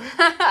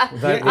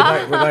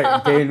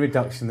 Without gain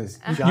reduction that's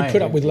giant. You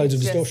put up with loads of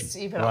distortion.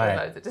 You put up with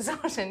loads of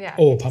distortion,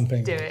 Or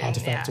pumping, do it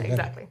artifacts, or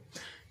whatever. exactly.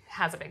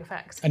 has a big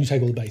effect. And you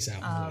take all the bass out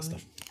and all that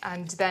stuff.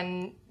 And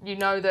then you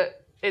know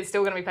that it's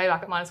still going to be played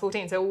back at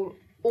 -14. So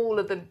all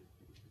of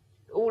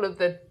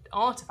the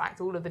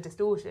artifacts, all of the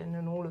distortion,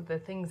 and all of the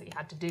things that you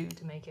had to do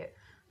to make it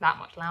that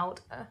much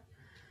louder,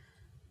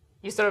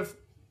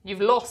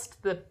 you've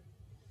lost the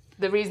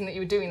reason that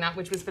you were doing that,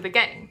 which was for the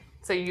game.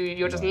 So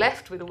you're just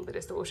left with all the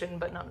distortion,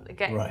 but none of the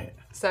gain. Right.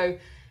 So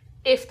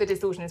if the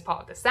distortion is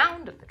part of the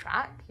sound of the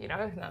track, you know,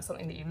 and that's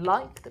something that you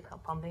like, the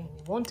pumping, and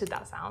you wanted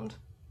that sound,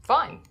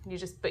 fine.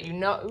 But you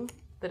know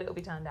that it'll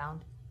be turned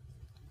down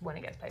when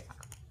it gets played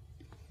back.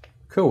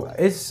 Cool.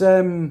 Is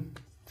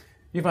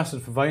you've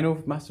mastered for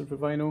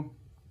vinyl?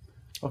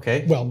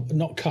 Okay. Well,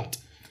 not cut.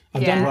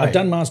 I've Right.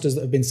 done masters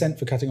that have been sent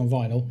for cutting on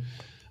vinyl,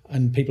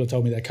 and people have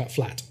told me they're cut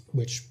flat,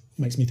 which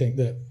makes me think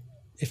that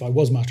if I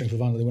was mastering for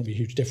vinyl, there wouldn't be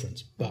a huge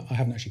difference. But I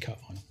haven't actually cut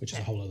vinyl, which is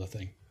a whole other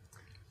thing.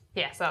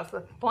 Yeah, so that's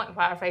the point of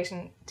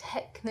clarification.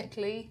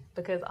 Technically,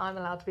 because I'm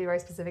allowed to be very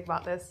specific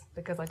about this,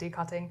 because I do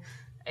cutting,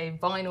 a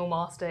vinyl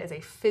master is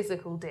a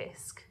physical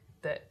disc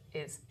that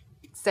is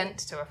sent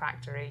to a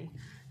factory,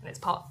 and it's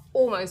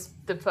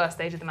almost the first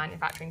stage of the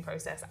manufacturing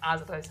process,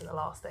 as opposed to the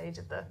last stage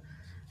of the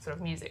sort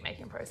of music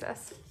making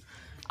process.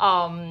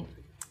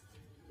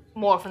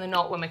 More often than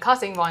not, when we're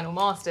cutting vinyl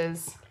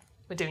masters,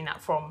 we're doing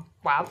that from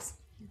WAVs.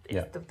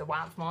 It's the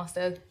WAV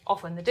master,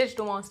 often the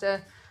digital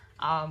master,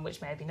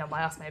 which may have been done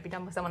by us, may have been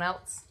done by someone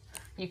else.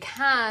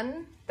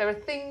 There are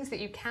things that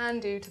you can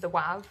do to the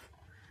WAV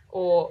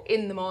or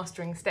in the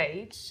mastering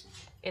stage,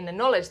 in the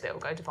knowledge that it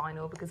will go to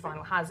vinyl, because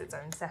vinyl has its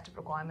own set of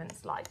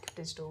requirements, like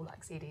digital,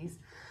 like CDs.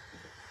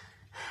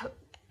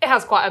 It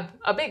has quite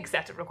a big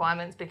set of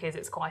requirements because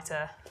it's quite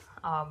a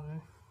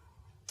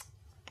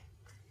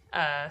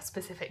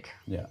specific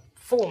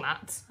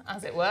format,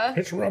 as it were.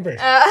 It's rubbish.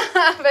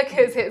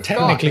 Because it's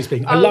Technically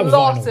speaking, I a love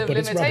lot vinyl, of but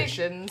it's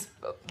limitations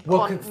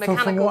Well, on from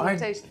mechanical what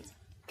limitations.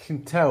 I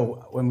can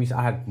tell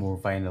I had more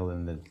vinyl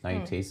in the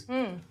 90s.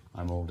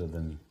 I'm older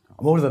than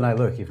I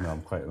look, even though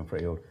I'm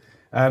pretty old.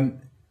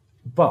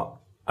 But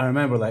I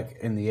remember, like,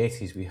 in the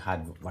 80s we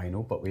had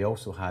vinyl, but we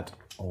also had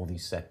all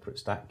these separate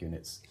stack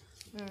units.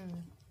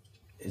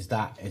 Is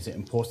it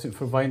important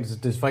for vinyl?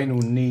 Does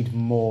vinyl need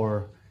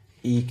more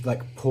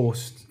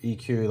post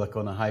EQ, like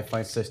on a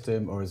hi-fi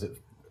system, or is it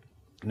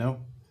no?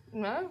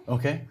 No.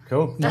 Okay,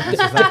 cool. No, this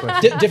is that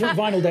question. Different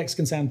vinyl decks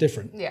can sound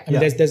different. Yeah. I mean,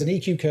 there's an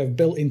EQ curve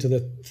built into the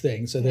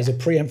thing, so there's a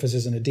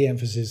pre-emphasis and a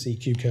de-emphasis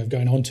EQ curve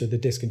going onto the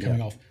disc and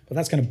coming off. But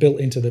that's kind of built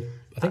into the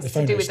the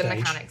phono to do with stage. the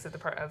mechanics of the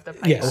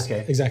playback. Yes,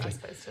 Okay. exactly.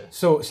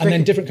 So And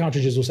then different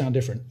cartridges will sound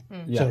different.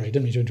 Sorry,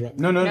 didn't mean to interrupt.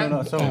 No.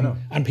 Sorry, no.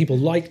 And people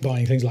like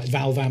buying things like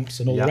valve amps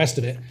and all the rest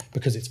of it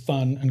because it's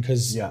fun and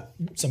because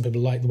some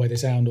people like the way they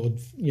sound, or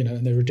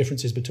and there are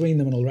differences between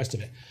them and all the rest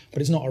of it.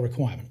 But it's not a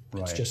requirement.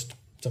 It's Right. just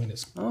something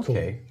that's cool.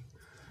 Okay.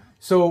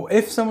 So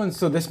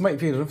this might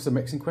be, I don't know if it's a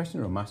mixing question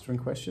or a mastering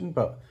question,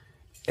 but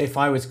if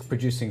I was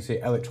producing, say,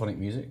 electronic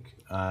music,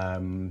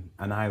 and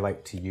I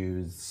like to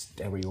use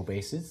stereo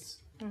basses,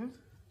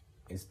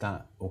 is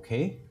that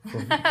okay?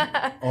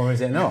 Or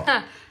is it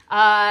not?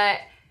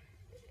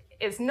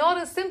 It's not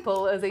as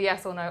simple as a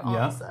yes or no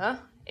answer.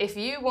 If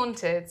you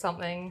wanted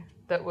something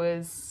that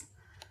was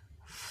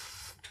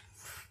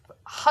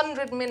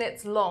 100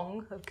 minutes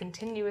long of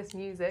continuous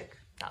music,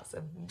 that's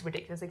a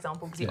ridiculous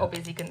example because you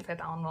obviously couldn't fit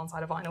that on one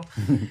side of vinyl.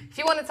 If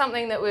you wanted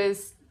something that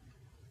was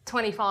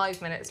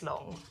 25 minutes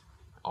long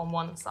on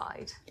one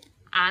side,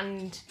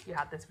 and you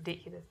had this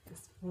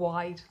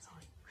wide,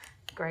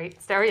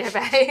 great stereo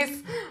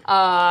bass,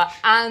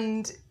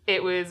 and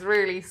it was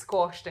really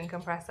squashed and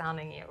compressed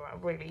sounding,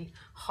 really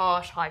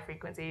harsh high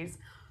frequencies,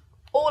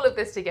 all of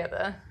this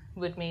together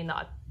would mean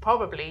that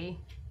probably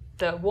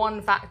the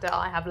one factor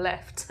I have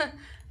left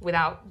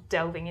without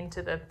delving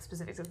into the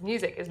specifics of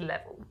music is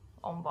level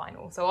on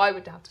vinyl. So I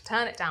would have to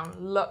turn it down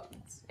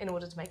loads in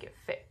order to make it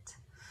fit,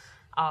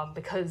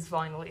 because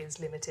vinyl is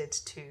limited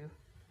to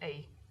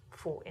a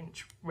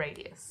 4-inch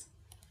radius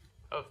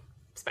of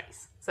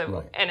space.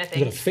 So anything,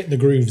 You've got to fit the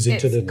grooves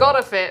into it's got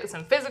to fit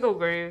some physical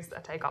grooves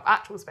that take up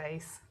actual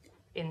space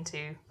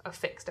into a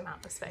fixed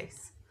amount of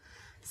space.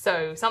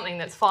 So something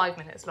that's 5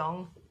 minutes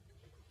long,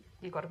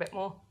 you've got a bit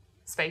more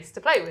space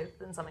to play with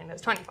than something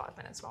that's 25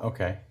 minutes long.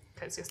 Okay.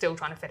 Because you're still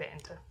trying to fit it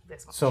into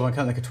this one. So I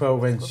kind of like a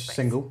 12-inch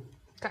single.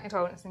 Cutting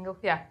 12-inch single,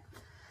 yeah.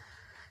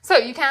 So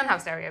you can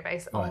have stereo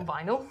bass on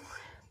vinyl,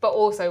 but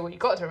also what you've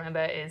got to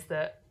remember is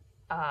that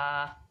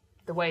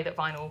the way that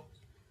vinyl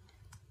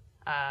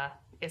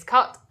is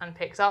cut and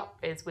picked up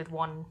is with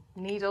one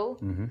needle,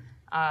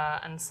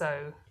 and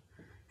so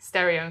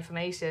stereo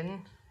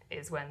information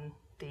is when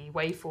the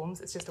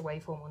waveforms, it's just a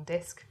waveform on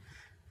disc,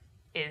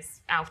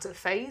 is out of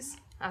phase,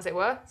 as it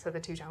were, so the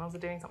two channels are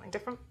doing something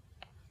different.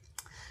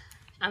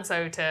 And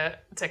so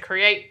to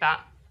create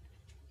that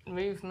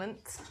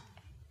movement,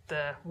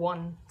 the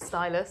one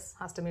stylus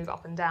has to move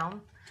up and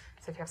down.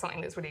 So if you have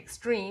something that's really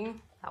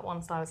extreme, that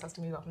one stylus has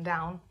to move up and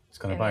down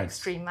in an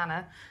extreme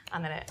manner,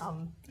 and then it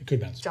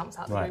could bounce. jumps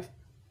out the roof.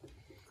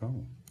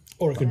 Cool.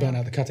 Or it could burn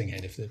out the cutting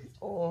head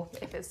Or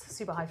if it's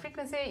super high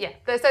frequency,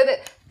 So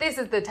that this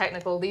is the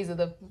technical. These are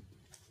the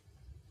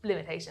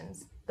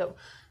limitations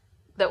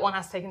that one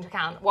has to take into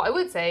account. What I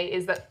would say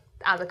is that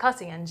as a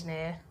cutting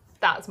engineer,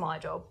 that's my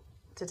job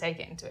to take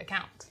it into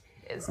account.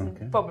 It's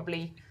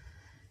probably,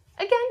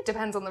 again,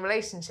 depends on the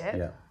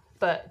relationship,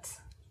 but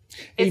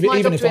it's my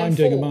even job if to I'm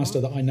doing a inform.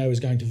 master that I know is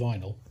going to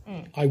vinyl,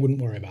 I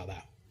wouldn't worry about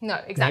that. No,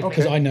 exactly.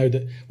 Because I know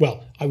that,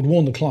 well, I would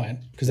warn the client,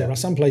 because there are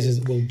some places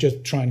that will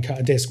just try and cut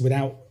a disc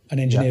without an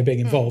engineer being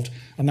involved,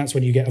 and that's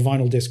when you get a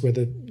vinyl disc where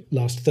the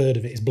last third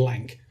of it is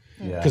blank,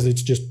 because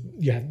it's just,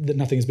 that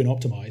nothing has been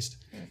optimized.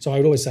 So I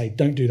would always say,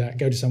 don't do that.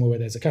 Go to somewhere where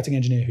there's a cutting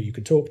engineer who you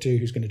can talk to,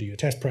 who's going to do your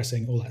test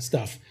pressing, all that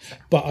stuff.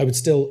 But I would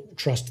still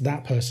trust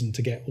that person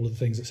to get all of the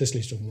things that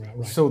Cicely's talking about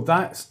right. So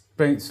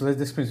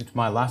this brings me to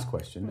my last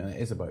question, and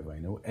it is about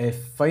vinyl.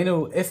 If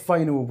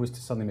vinyl was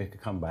to suddenly make a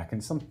comeback,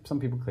 and some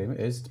people claim it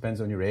is,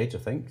 depends on your age, I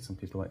think. Some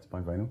people like to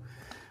buy vinyl.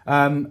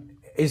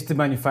 Is the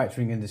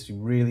manufacturing industry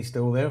really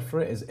still there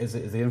for it? Is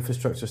the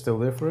infrastructure still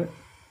there for it?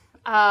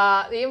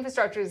 The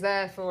infrastructure is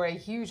there for a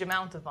huge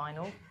amount of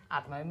vinyl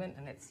at the moment,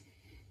 and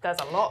there's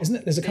a lot. Isn't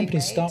it? There's a being company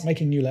made. start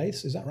making new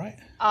lathes. Is that right?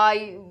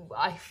 I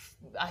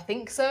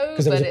think so.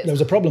 Because there was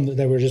a problem that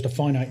there were just a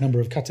finite number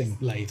of cutting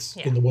lathes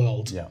in the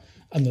world,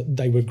 and that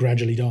they were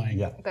gradually dying.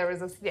 Yeah.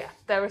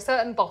 There are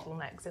certain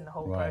bottlenecks in the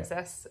whole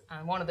process,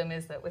 and one of them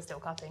is that we're still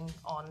cutting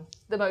on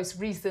the most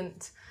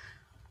recent,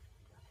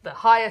 the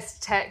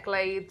highest tech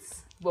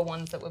lathes were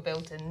ones that were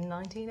built in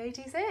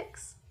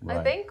 1986,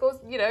 I think, or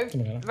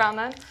around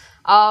then.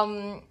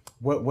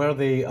 Where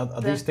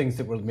are these things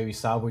that were maybe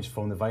salvaged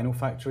from the vinyl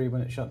factory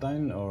when it shut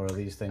down, or are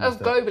these things?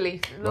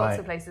 Globally, lots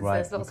of places.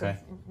 There's lots of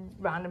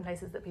random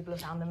places that people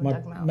have found them and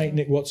dug them out. My mate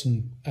Nick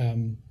Watson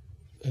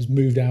has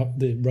moved out.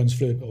 Runs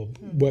Fluid or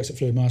works at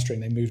Fluid Mastering.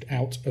 They moved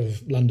out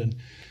of London,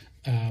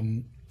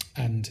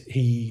 and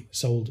he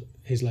sold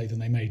his lathe,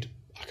 and they made,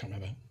 I can't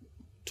remember,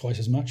 twice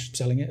as much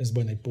selling it as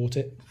when they bought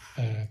it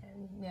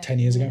 10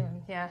 years ago.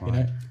 Yeah.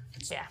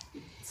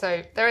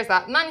 So there is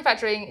that.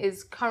 Manufacturing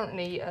is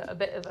currently a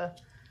bit of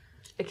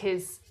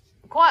because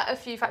quite a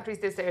few factories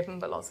did stay open,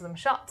 but lots of them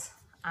shut,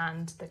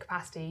 and the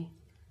capacity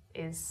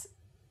is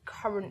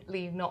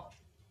currently not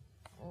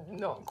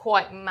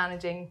quite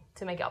managing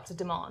to make it up to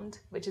demand,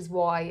 which is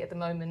why at the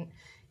moment,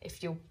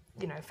 if your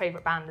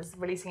favorite band is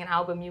releasing an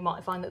album, you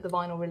might find that the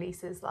vinyl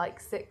release is like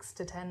 6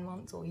 to 10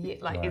 months or a year,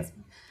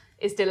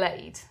 is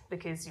delayed,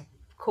 because you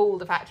call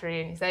the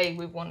factory and you say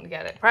we want to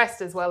get it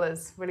pressed as well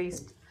as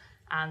released,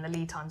 and the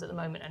lead times at the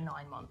moment are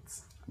 9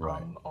 months.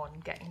 On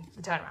getting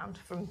the turnaround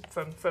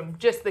from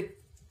just the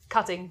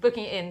cutting,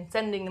 booking it in,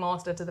 sending the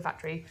master to the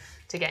factory,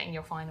 to getting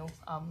your final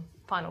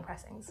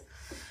pressings.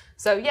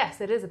 So yes,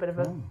 it is a bit of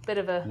a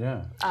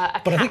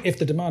But I think if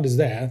the demand is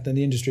there, then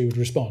the industry would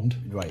respond.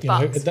 Right.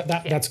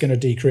 That's going to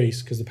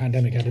decrease, because the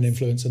pandemic had an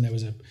influence, and there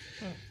was a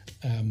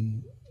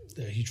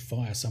huge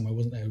fire somewhere,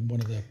 wasn't there?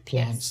 One of the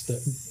plants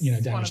that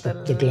damaged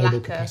the global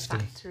capacity.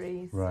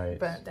 Factories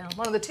burnt down.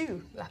 One of the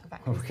two lacquer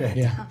factories. Okay.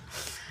 Yeah.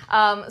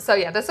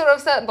 There's sort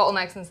of certain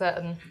bottlenecks and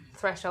certain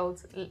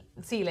thresholds,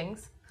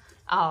 ceilings,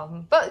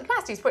 but the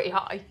capacity is pretty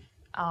high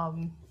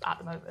at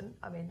the moment.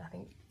 I mean, I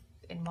think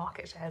in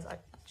market shares,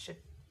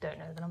 don't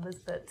know the numbers,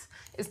 but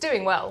it's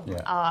doing well,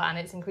 and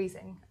it's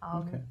increasing,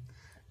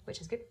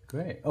 which is good.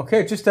 Great.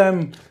 Okay, just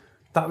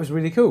that was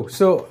really cool.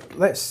 So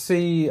let's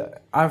see.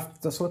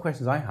 That's all the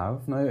questions I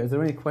have. Now, are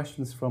there any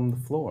questions from the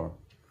floor?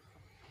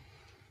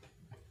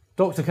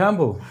 Dr.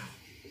 Campbell.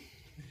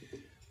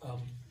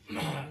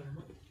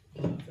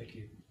 Thank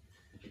you.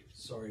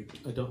 Sorry,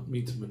 I don't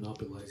mean to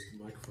monopolize the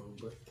microphone,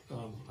 but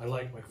I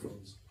like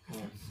microphones.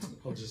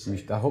 I'll just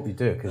say. I hope you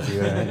do, because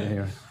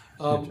you're.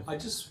 I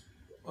just,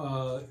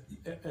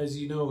 as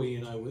you know,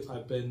 Ian,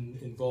 I've been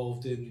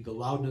involved in the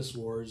loudness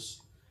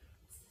wars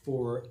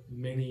for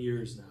many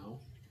years now,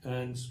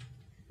 and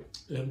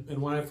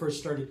when I first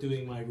started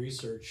doing my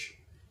research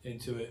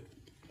into it,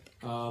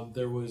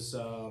 there was.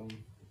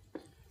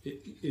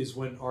 It is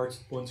when ART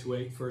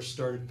 128 first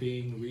started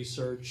being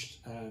researched,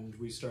 and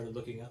we started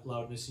looking at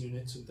loudness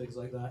units and things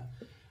like that,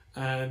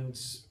 and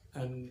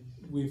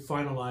we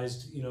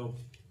finalized,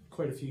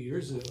 quite a few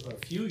years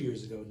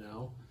ago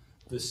now,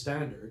 the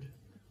standard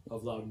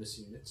of loudness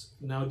units.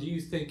 Now, do you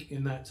think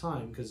in that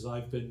time, because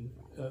I've been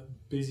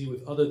busy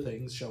with other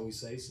things, shall we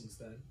say, since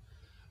then,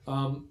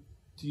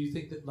 do you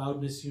think that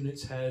loudness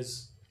units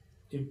has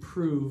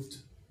improved?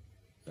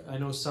 I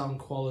know sound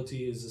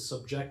quality is a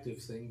subjective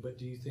thing, but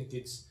do you think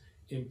it's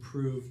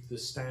improved the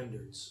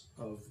standards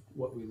of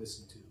what we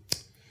listen to?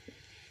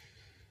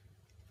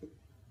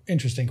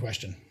 Interesting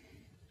question.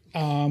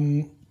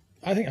 I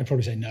think I'd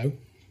probably say no,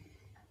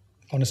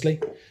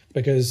 honestly,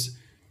 because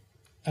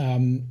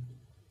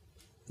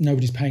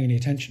nobody's paying any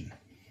attention.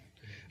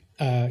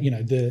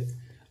 The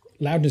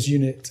loudness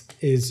unit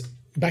is,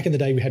 back in the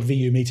day we had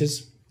VU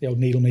meters, the old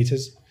needle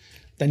meters.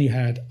 Then you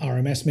had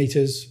RMS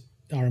meters.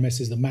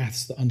 RMS is the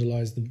maths that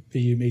underlies the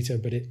VU meter,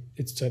 but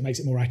so it makes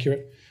it more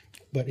accurate,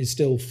 but it's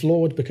still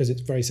flawed because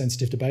it's very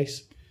sensitive to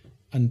bass.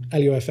 And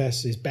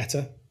LUFS is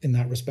better in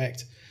that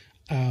respect.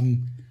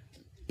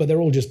 But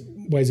they're all just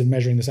ways of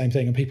measuring the same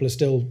thing. And people are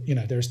still,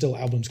 there are still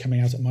albums coming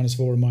out at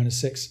 -4 and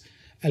 -6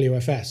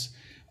 LUFS.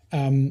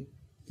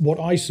 What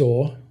I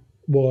saw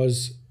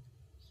was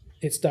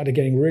it started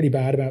getting really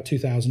bad about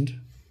 2000,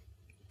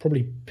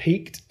 probably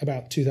peaked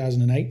about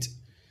 2008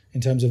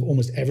 in terms of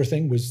almost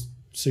everything was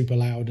super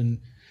loud, and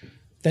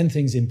then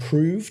things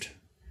improved.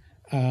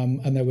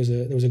 And there was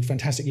a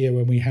fantastic year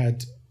when we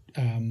had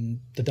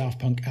the Daft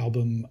Punk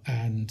album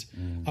and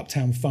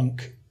Uptown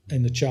Funk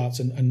in the charts,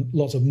 and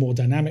lots of more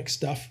dynamic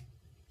stuff.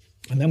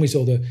 And then we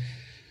saw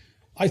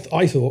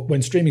I thought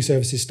when streaming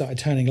services started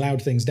turning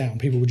loud things down,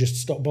 people would just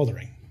stop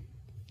bothering.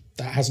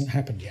 That hasn't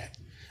happened yet.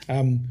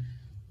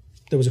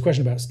 There was a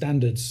question about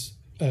standards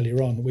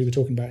earlier on that we were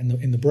talking about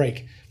in the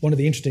break. One of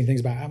the interesting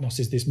things about Atmos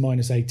is this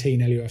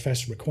 -18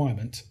 LUFS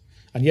requirement.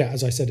 And yeah,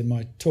 as I said in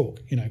my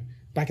talk,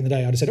 back in the day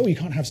I'd have said, oh, you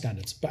can't have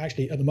standards. But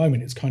actually at the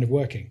moment it's kind of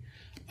working.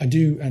 I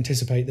do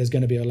anticipate there's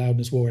going to be a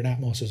loudness war in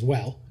Atmos as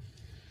well.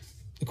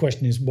 The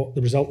question is what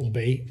the result will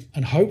be.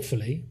 And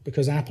hopefully,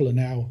 because Apple are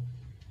now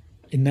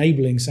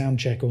enabling sound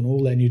check on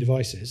all their new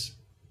devices,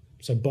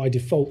 so by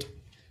default,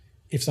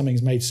 if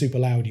something's made super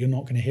loud, you're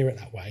not going to hear it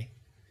that way.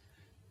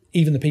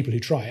 Even the people who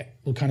try it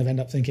will kind of end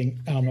up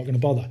thinking, oh, I'm not going to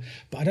bother.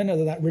 But I don't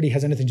know that really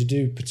has anything to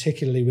do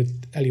particularly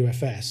with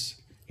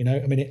LUFS.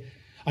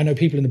 I know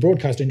people in the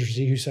broadcast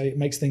industry who say it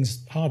makes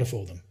things harder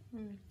for them.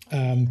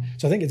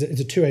 So I think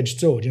it's a two-edged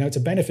sword. It's a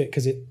benefit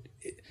because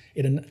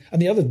and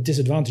the other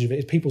disadvantage of it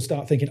is people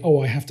start thinking, oh,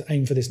 I have to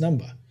aim for this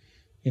number.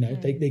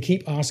 They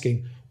keep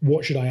asking,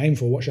 what should I aim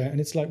for? And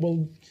it's like,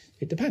 well,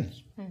 it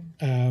depends.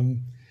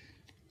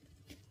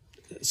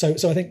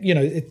 So I think,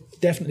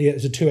 it definitely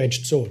is a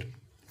two-edged sword.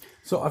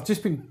 So I've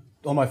just been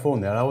on my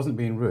phone there. I wasn't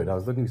being rude. I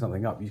was looking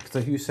something up.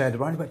 Because you said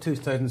around about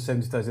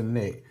 2007,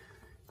 2008,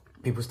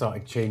 people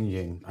started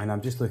changing. And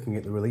I'm just looking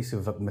at the release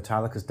of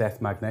Metallica's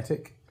Death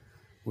Magnetic,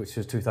 which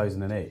was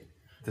 2008.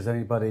 Does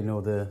anybody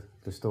know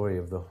the story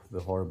of the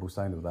horrible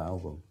sound of that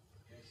album?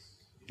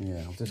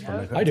 Yeah, I'm just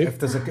wondering I do. If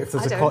there's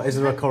is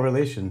there a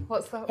correlation?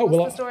 What's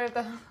the story of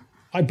the?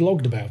 I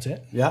blogged about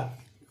it. Yeah.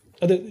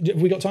 Have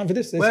we got time for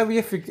this? Well,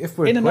 if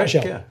we're in a quick,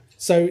 nutshell. yeah.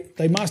 So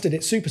they mastered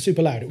it super,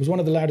 super loud. It was one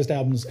of the loudest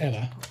albums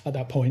ever at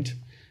that point.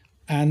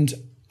 And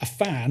a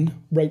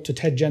fan wrote to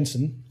Ted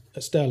Jensen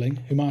at Sterling,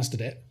 who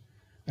mastered it.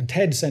 And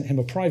Ted sent him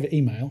a private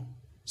email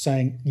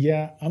saying,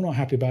 yeah, I'm not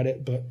happy about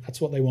it, but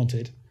that's what they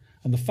wanted.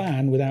 And the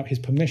fan, without his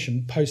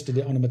permission, posted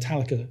it on a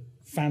Metallica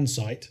fan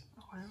site.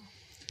 Oh, wow.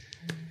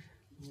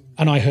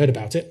 And I heard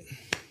about it.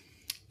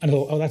 And I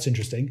thought, oh, that's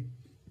interesting.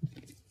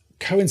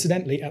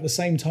 Coincidentally, at the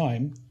same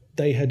time,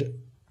 they had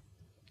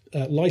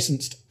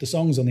licensed the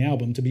songs on the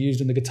album to be used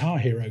in the Guitar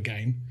Hero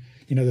game.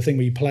 The thing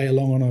where you play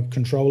along on a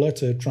controller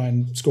to try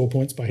and score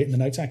points by hitting the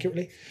notes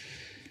accurately.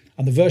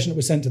 And the version that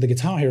was sent to the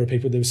Guitar Hero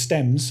people, there was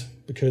stems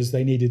because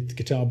they needed the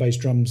guitar, bass,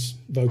 drums,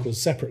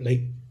 vocals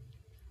separately,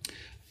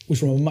 was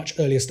from a much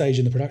earlier stage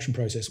in the production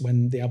process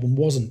when the album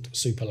wasn't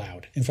super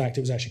loud. In fact,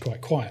 it was actually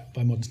quite quiet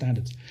by modern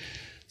standards.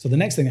 So the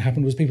next thing that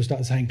happened was people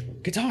started saying,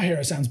 Guitar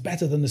Hero sounds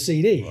better than the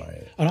CD.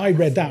 Right. And I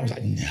read that and I was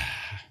like, nah.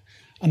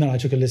 And then I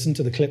took a listen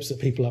to the clips that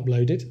people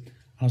uploaded.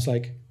 And I was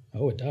like,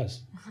 oh, it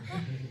does.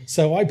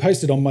 So I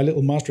posted on my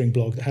little mastering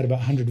blog that had about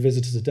 100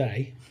 visitors a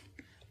day.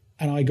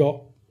 And I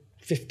got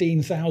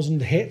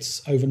 15,000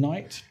 hits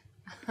overnight.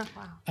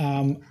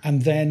 Wow.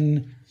 And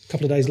then a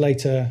couple of days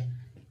later,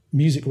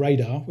 Music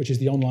Radar, which is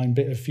the online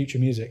bit of Future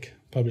Music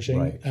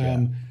publishing,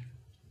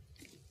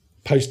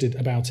 posted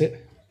about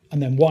it.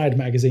 And then Wired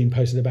magazine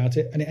posted about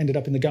it. And it ended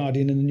up in The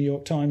Guardian and the New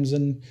York Times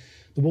and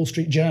the Wall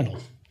Street Journal.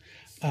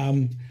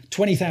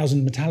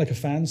 20,000 Metallica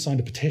fans signed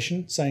a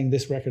petition saying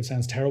this record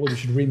sounds terrible, you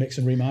should remix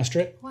and remaster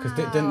it. Because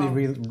didn't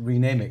they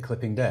rename it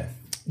Clipping Death?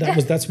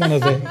 That's one of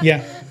the,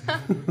 yeah.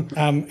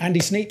 Andy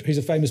Sneap, who's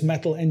a famous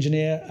metal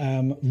engineer,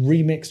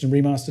 remixed and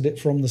remastered it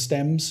from the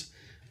stems,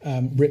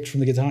 ripped from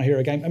the Guitar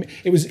Hero game. I mean,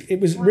 it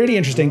was really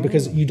interesting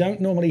because you don't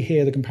normally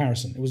hear the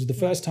comparison. It was the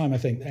first time I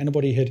think that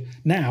anybody had,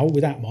 now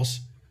with Atmos,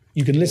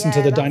 you can listen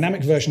to the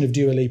dynamic version of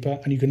Dua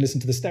Lipa and you can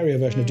listen to the stereo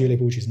version of Dua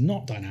Lipa, which is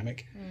not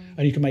dynamic,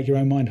 and you can make your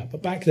own mind up.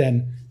 But back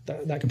then,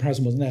 that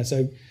comparison wasn't there.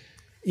 So,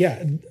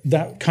 yeah,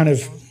 that kind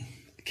of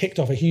kicked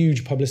off a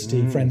huge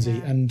publicity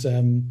frenzy and,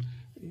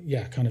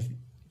 kind of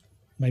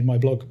made my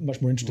blog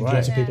much more interesting to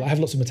lots of people. I have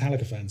lots of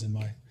Metallica fans in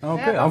my... Oh,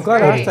 good. I'm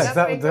glad I asked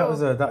that. That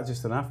was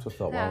just an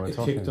afterthought while we were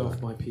talking. It kicked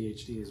off my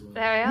PhD as well.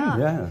 There we are.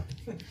 Yeah.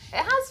 It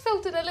has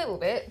filtered a little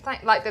bit,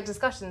 like the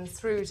discussions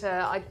through to...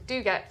 I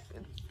do get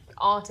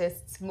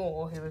artists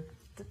more who are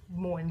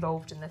more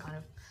involved in the kind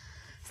of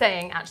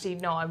saying, actually,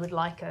 no, I would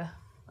like a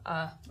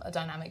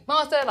dynamic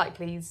master, like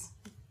please,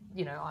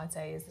 I'd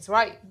say, is this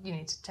right? You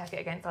need to check it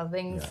against other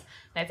things.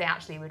 And if they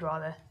actually would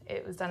rather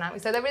it was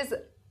dynamic. So there is,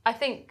 I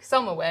think,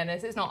 some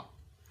awareness. It's not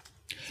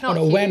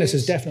awareness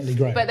huge, is definitely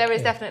great. But there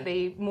is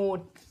definitely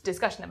more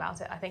discussion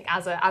about it, I think,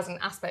 as an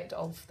aspect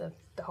of the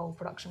whole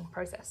production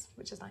process,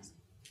 which is nice.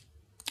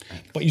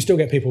 But you still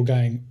get people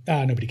going,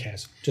 nobody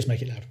cares, just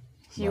make it loud.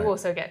 You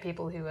also get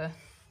people who are,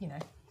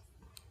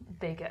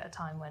 big at a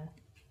time when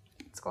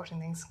squashing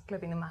things,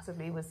 clipping them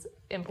massively was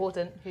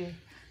important, who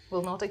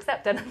will not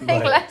accept anything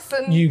less.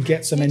 And you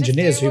get some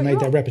engineers who made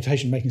their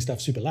reputation making stuff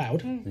super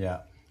loud. Yeah.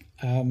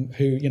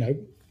 Who,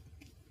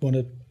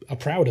 are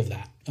proud of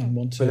that and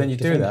want to. But then you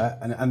do defend that,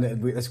 and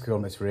this could go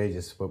on for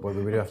ages, but we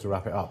do have to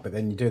wrap it up. But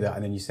then you do that,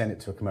 and then you send it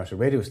to a commercial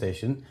radio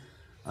station,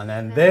 and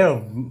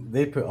then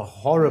they put a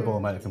horrible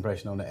amount of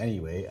compression on it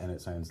anyway, and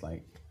it sounds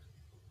like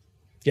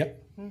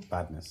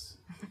badness.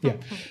 Yeah.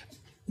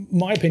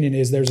 My opinion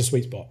is there's a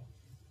sweet spot,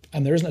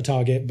 and there isn't a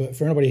target, but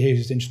for anybody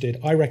who's interested,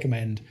 I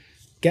recommend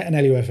get an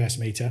LUFS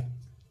meter.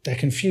 They're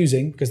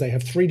confusing because they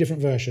have 3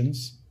 different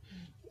versions.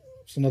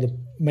 It's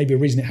maybe a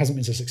reason it hasn't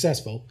been so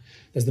successful.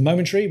 There's the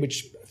momentary,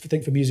 which I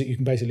think for music you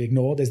can basically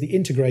ignore. There's the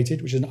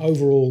integrated, which is an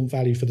overall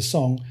value for the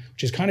song,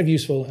 which is kind of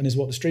useful and is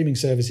what the streaming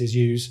services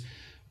use.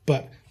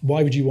 But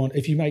why would you want,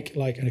 if you make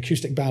like an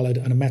acoustic ballad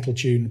and a metal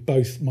tune,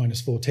 both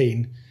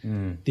 -14,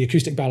 the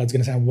acoustic ballad's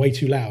going to sound way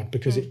too loud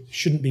because it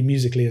shouldn't be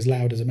musically as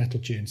loud as a metal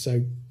tune.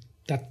 So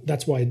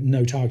that's why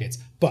no targets.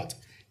 But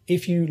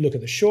if you look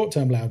at the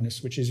short-term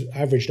loudness, which is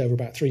averaged over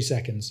about 3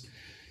 seconds,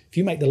 if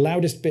you make the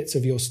loudest bits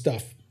of your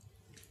stuff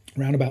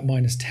around about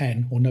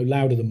 -10 or no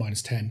louder than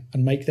 -10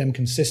 and make them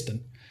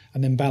consistent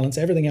and then balance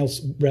everything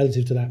else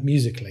relative to that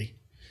musically,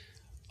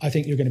 I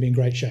think you're going to be in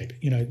great shape.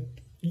 You know,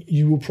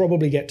 you will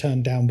probably get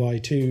turned down by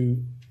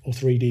 2 or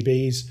 3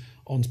 dBs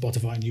on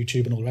Spotify and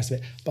YouTube and all the rest of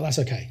it, but that's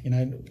okay. You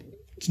know,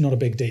 it's not a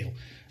big deal.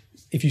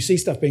 If you see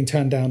stuff being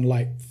turned down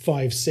like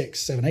 5, 6,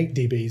 7, 8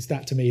 dBs,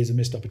 that to me is a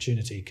missed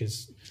opportunity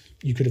because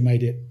you could have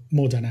made it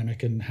more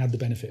dynamic and had the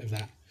benefit of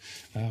that.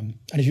 And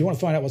if you want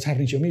to find out what's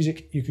happening to your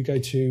music, you could go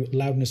to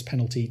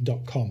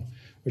loudnesspenalty.com,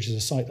 which is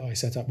a site that I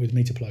set up with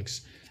meter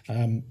plugs.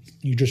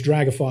 You just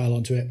drag a file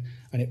onto it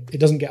and it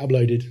doesn't get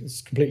uploaded.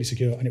 It's completely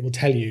secure and it will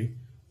tell you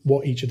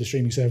what each of the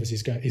streaming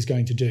services is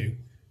going to do.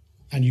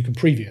 And you can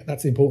preview it.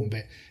 That's the important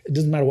bit. It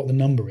doesn't matter what the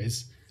number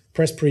is.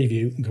 Press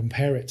preview and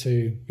compare it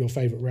to your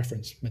favorite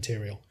reference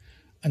material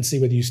and see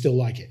whether you still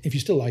like it. If you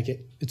still like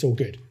it, it's all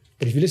good.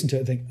 But if you listen to it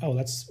and think, oh,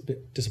 that's a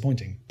bit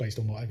disappointing based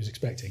on what I was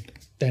expecting,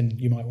 then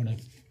you might want to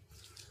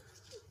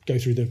go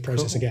through the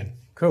process again.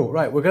 Cool,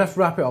 right, we're going to have to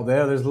wrap it up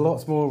there. There's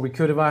lots more we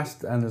could have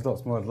asked and there's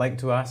lots more I'd like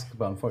to ask,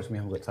 but unfortunately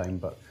we haven't got time.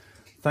 But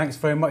thanks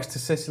very much to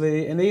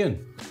Cicely and Ian.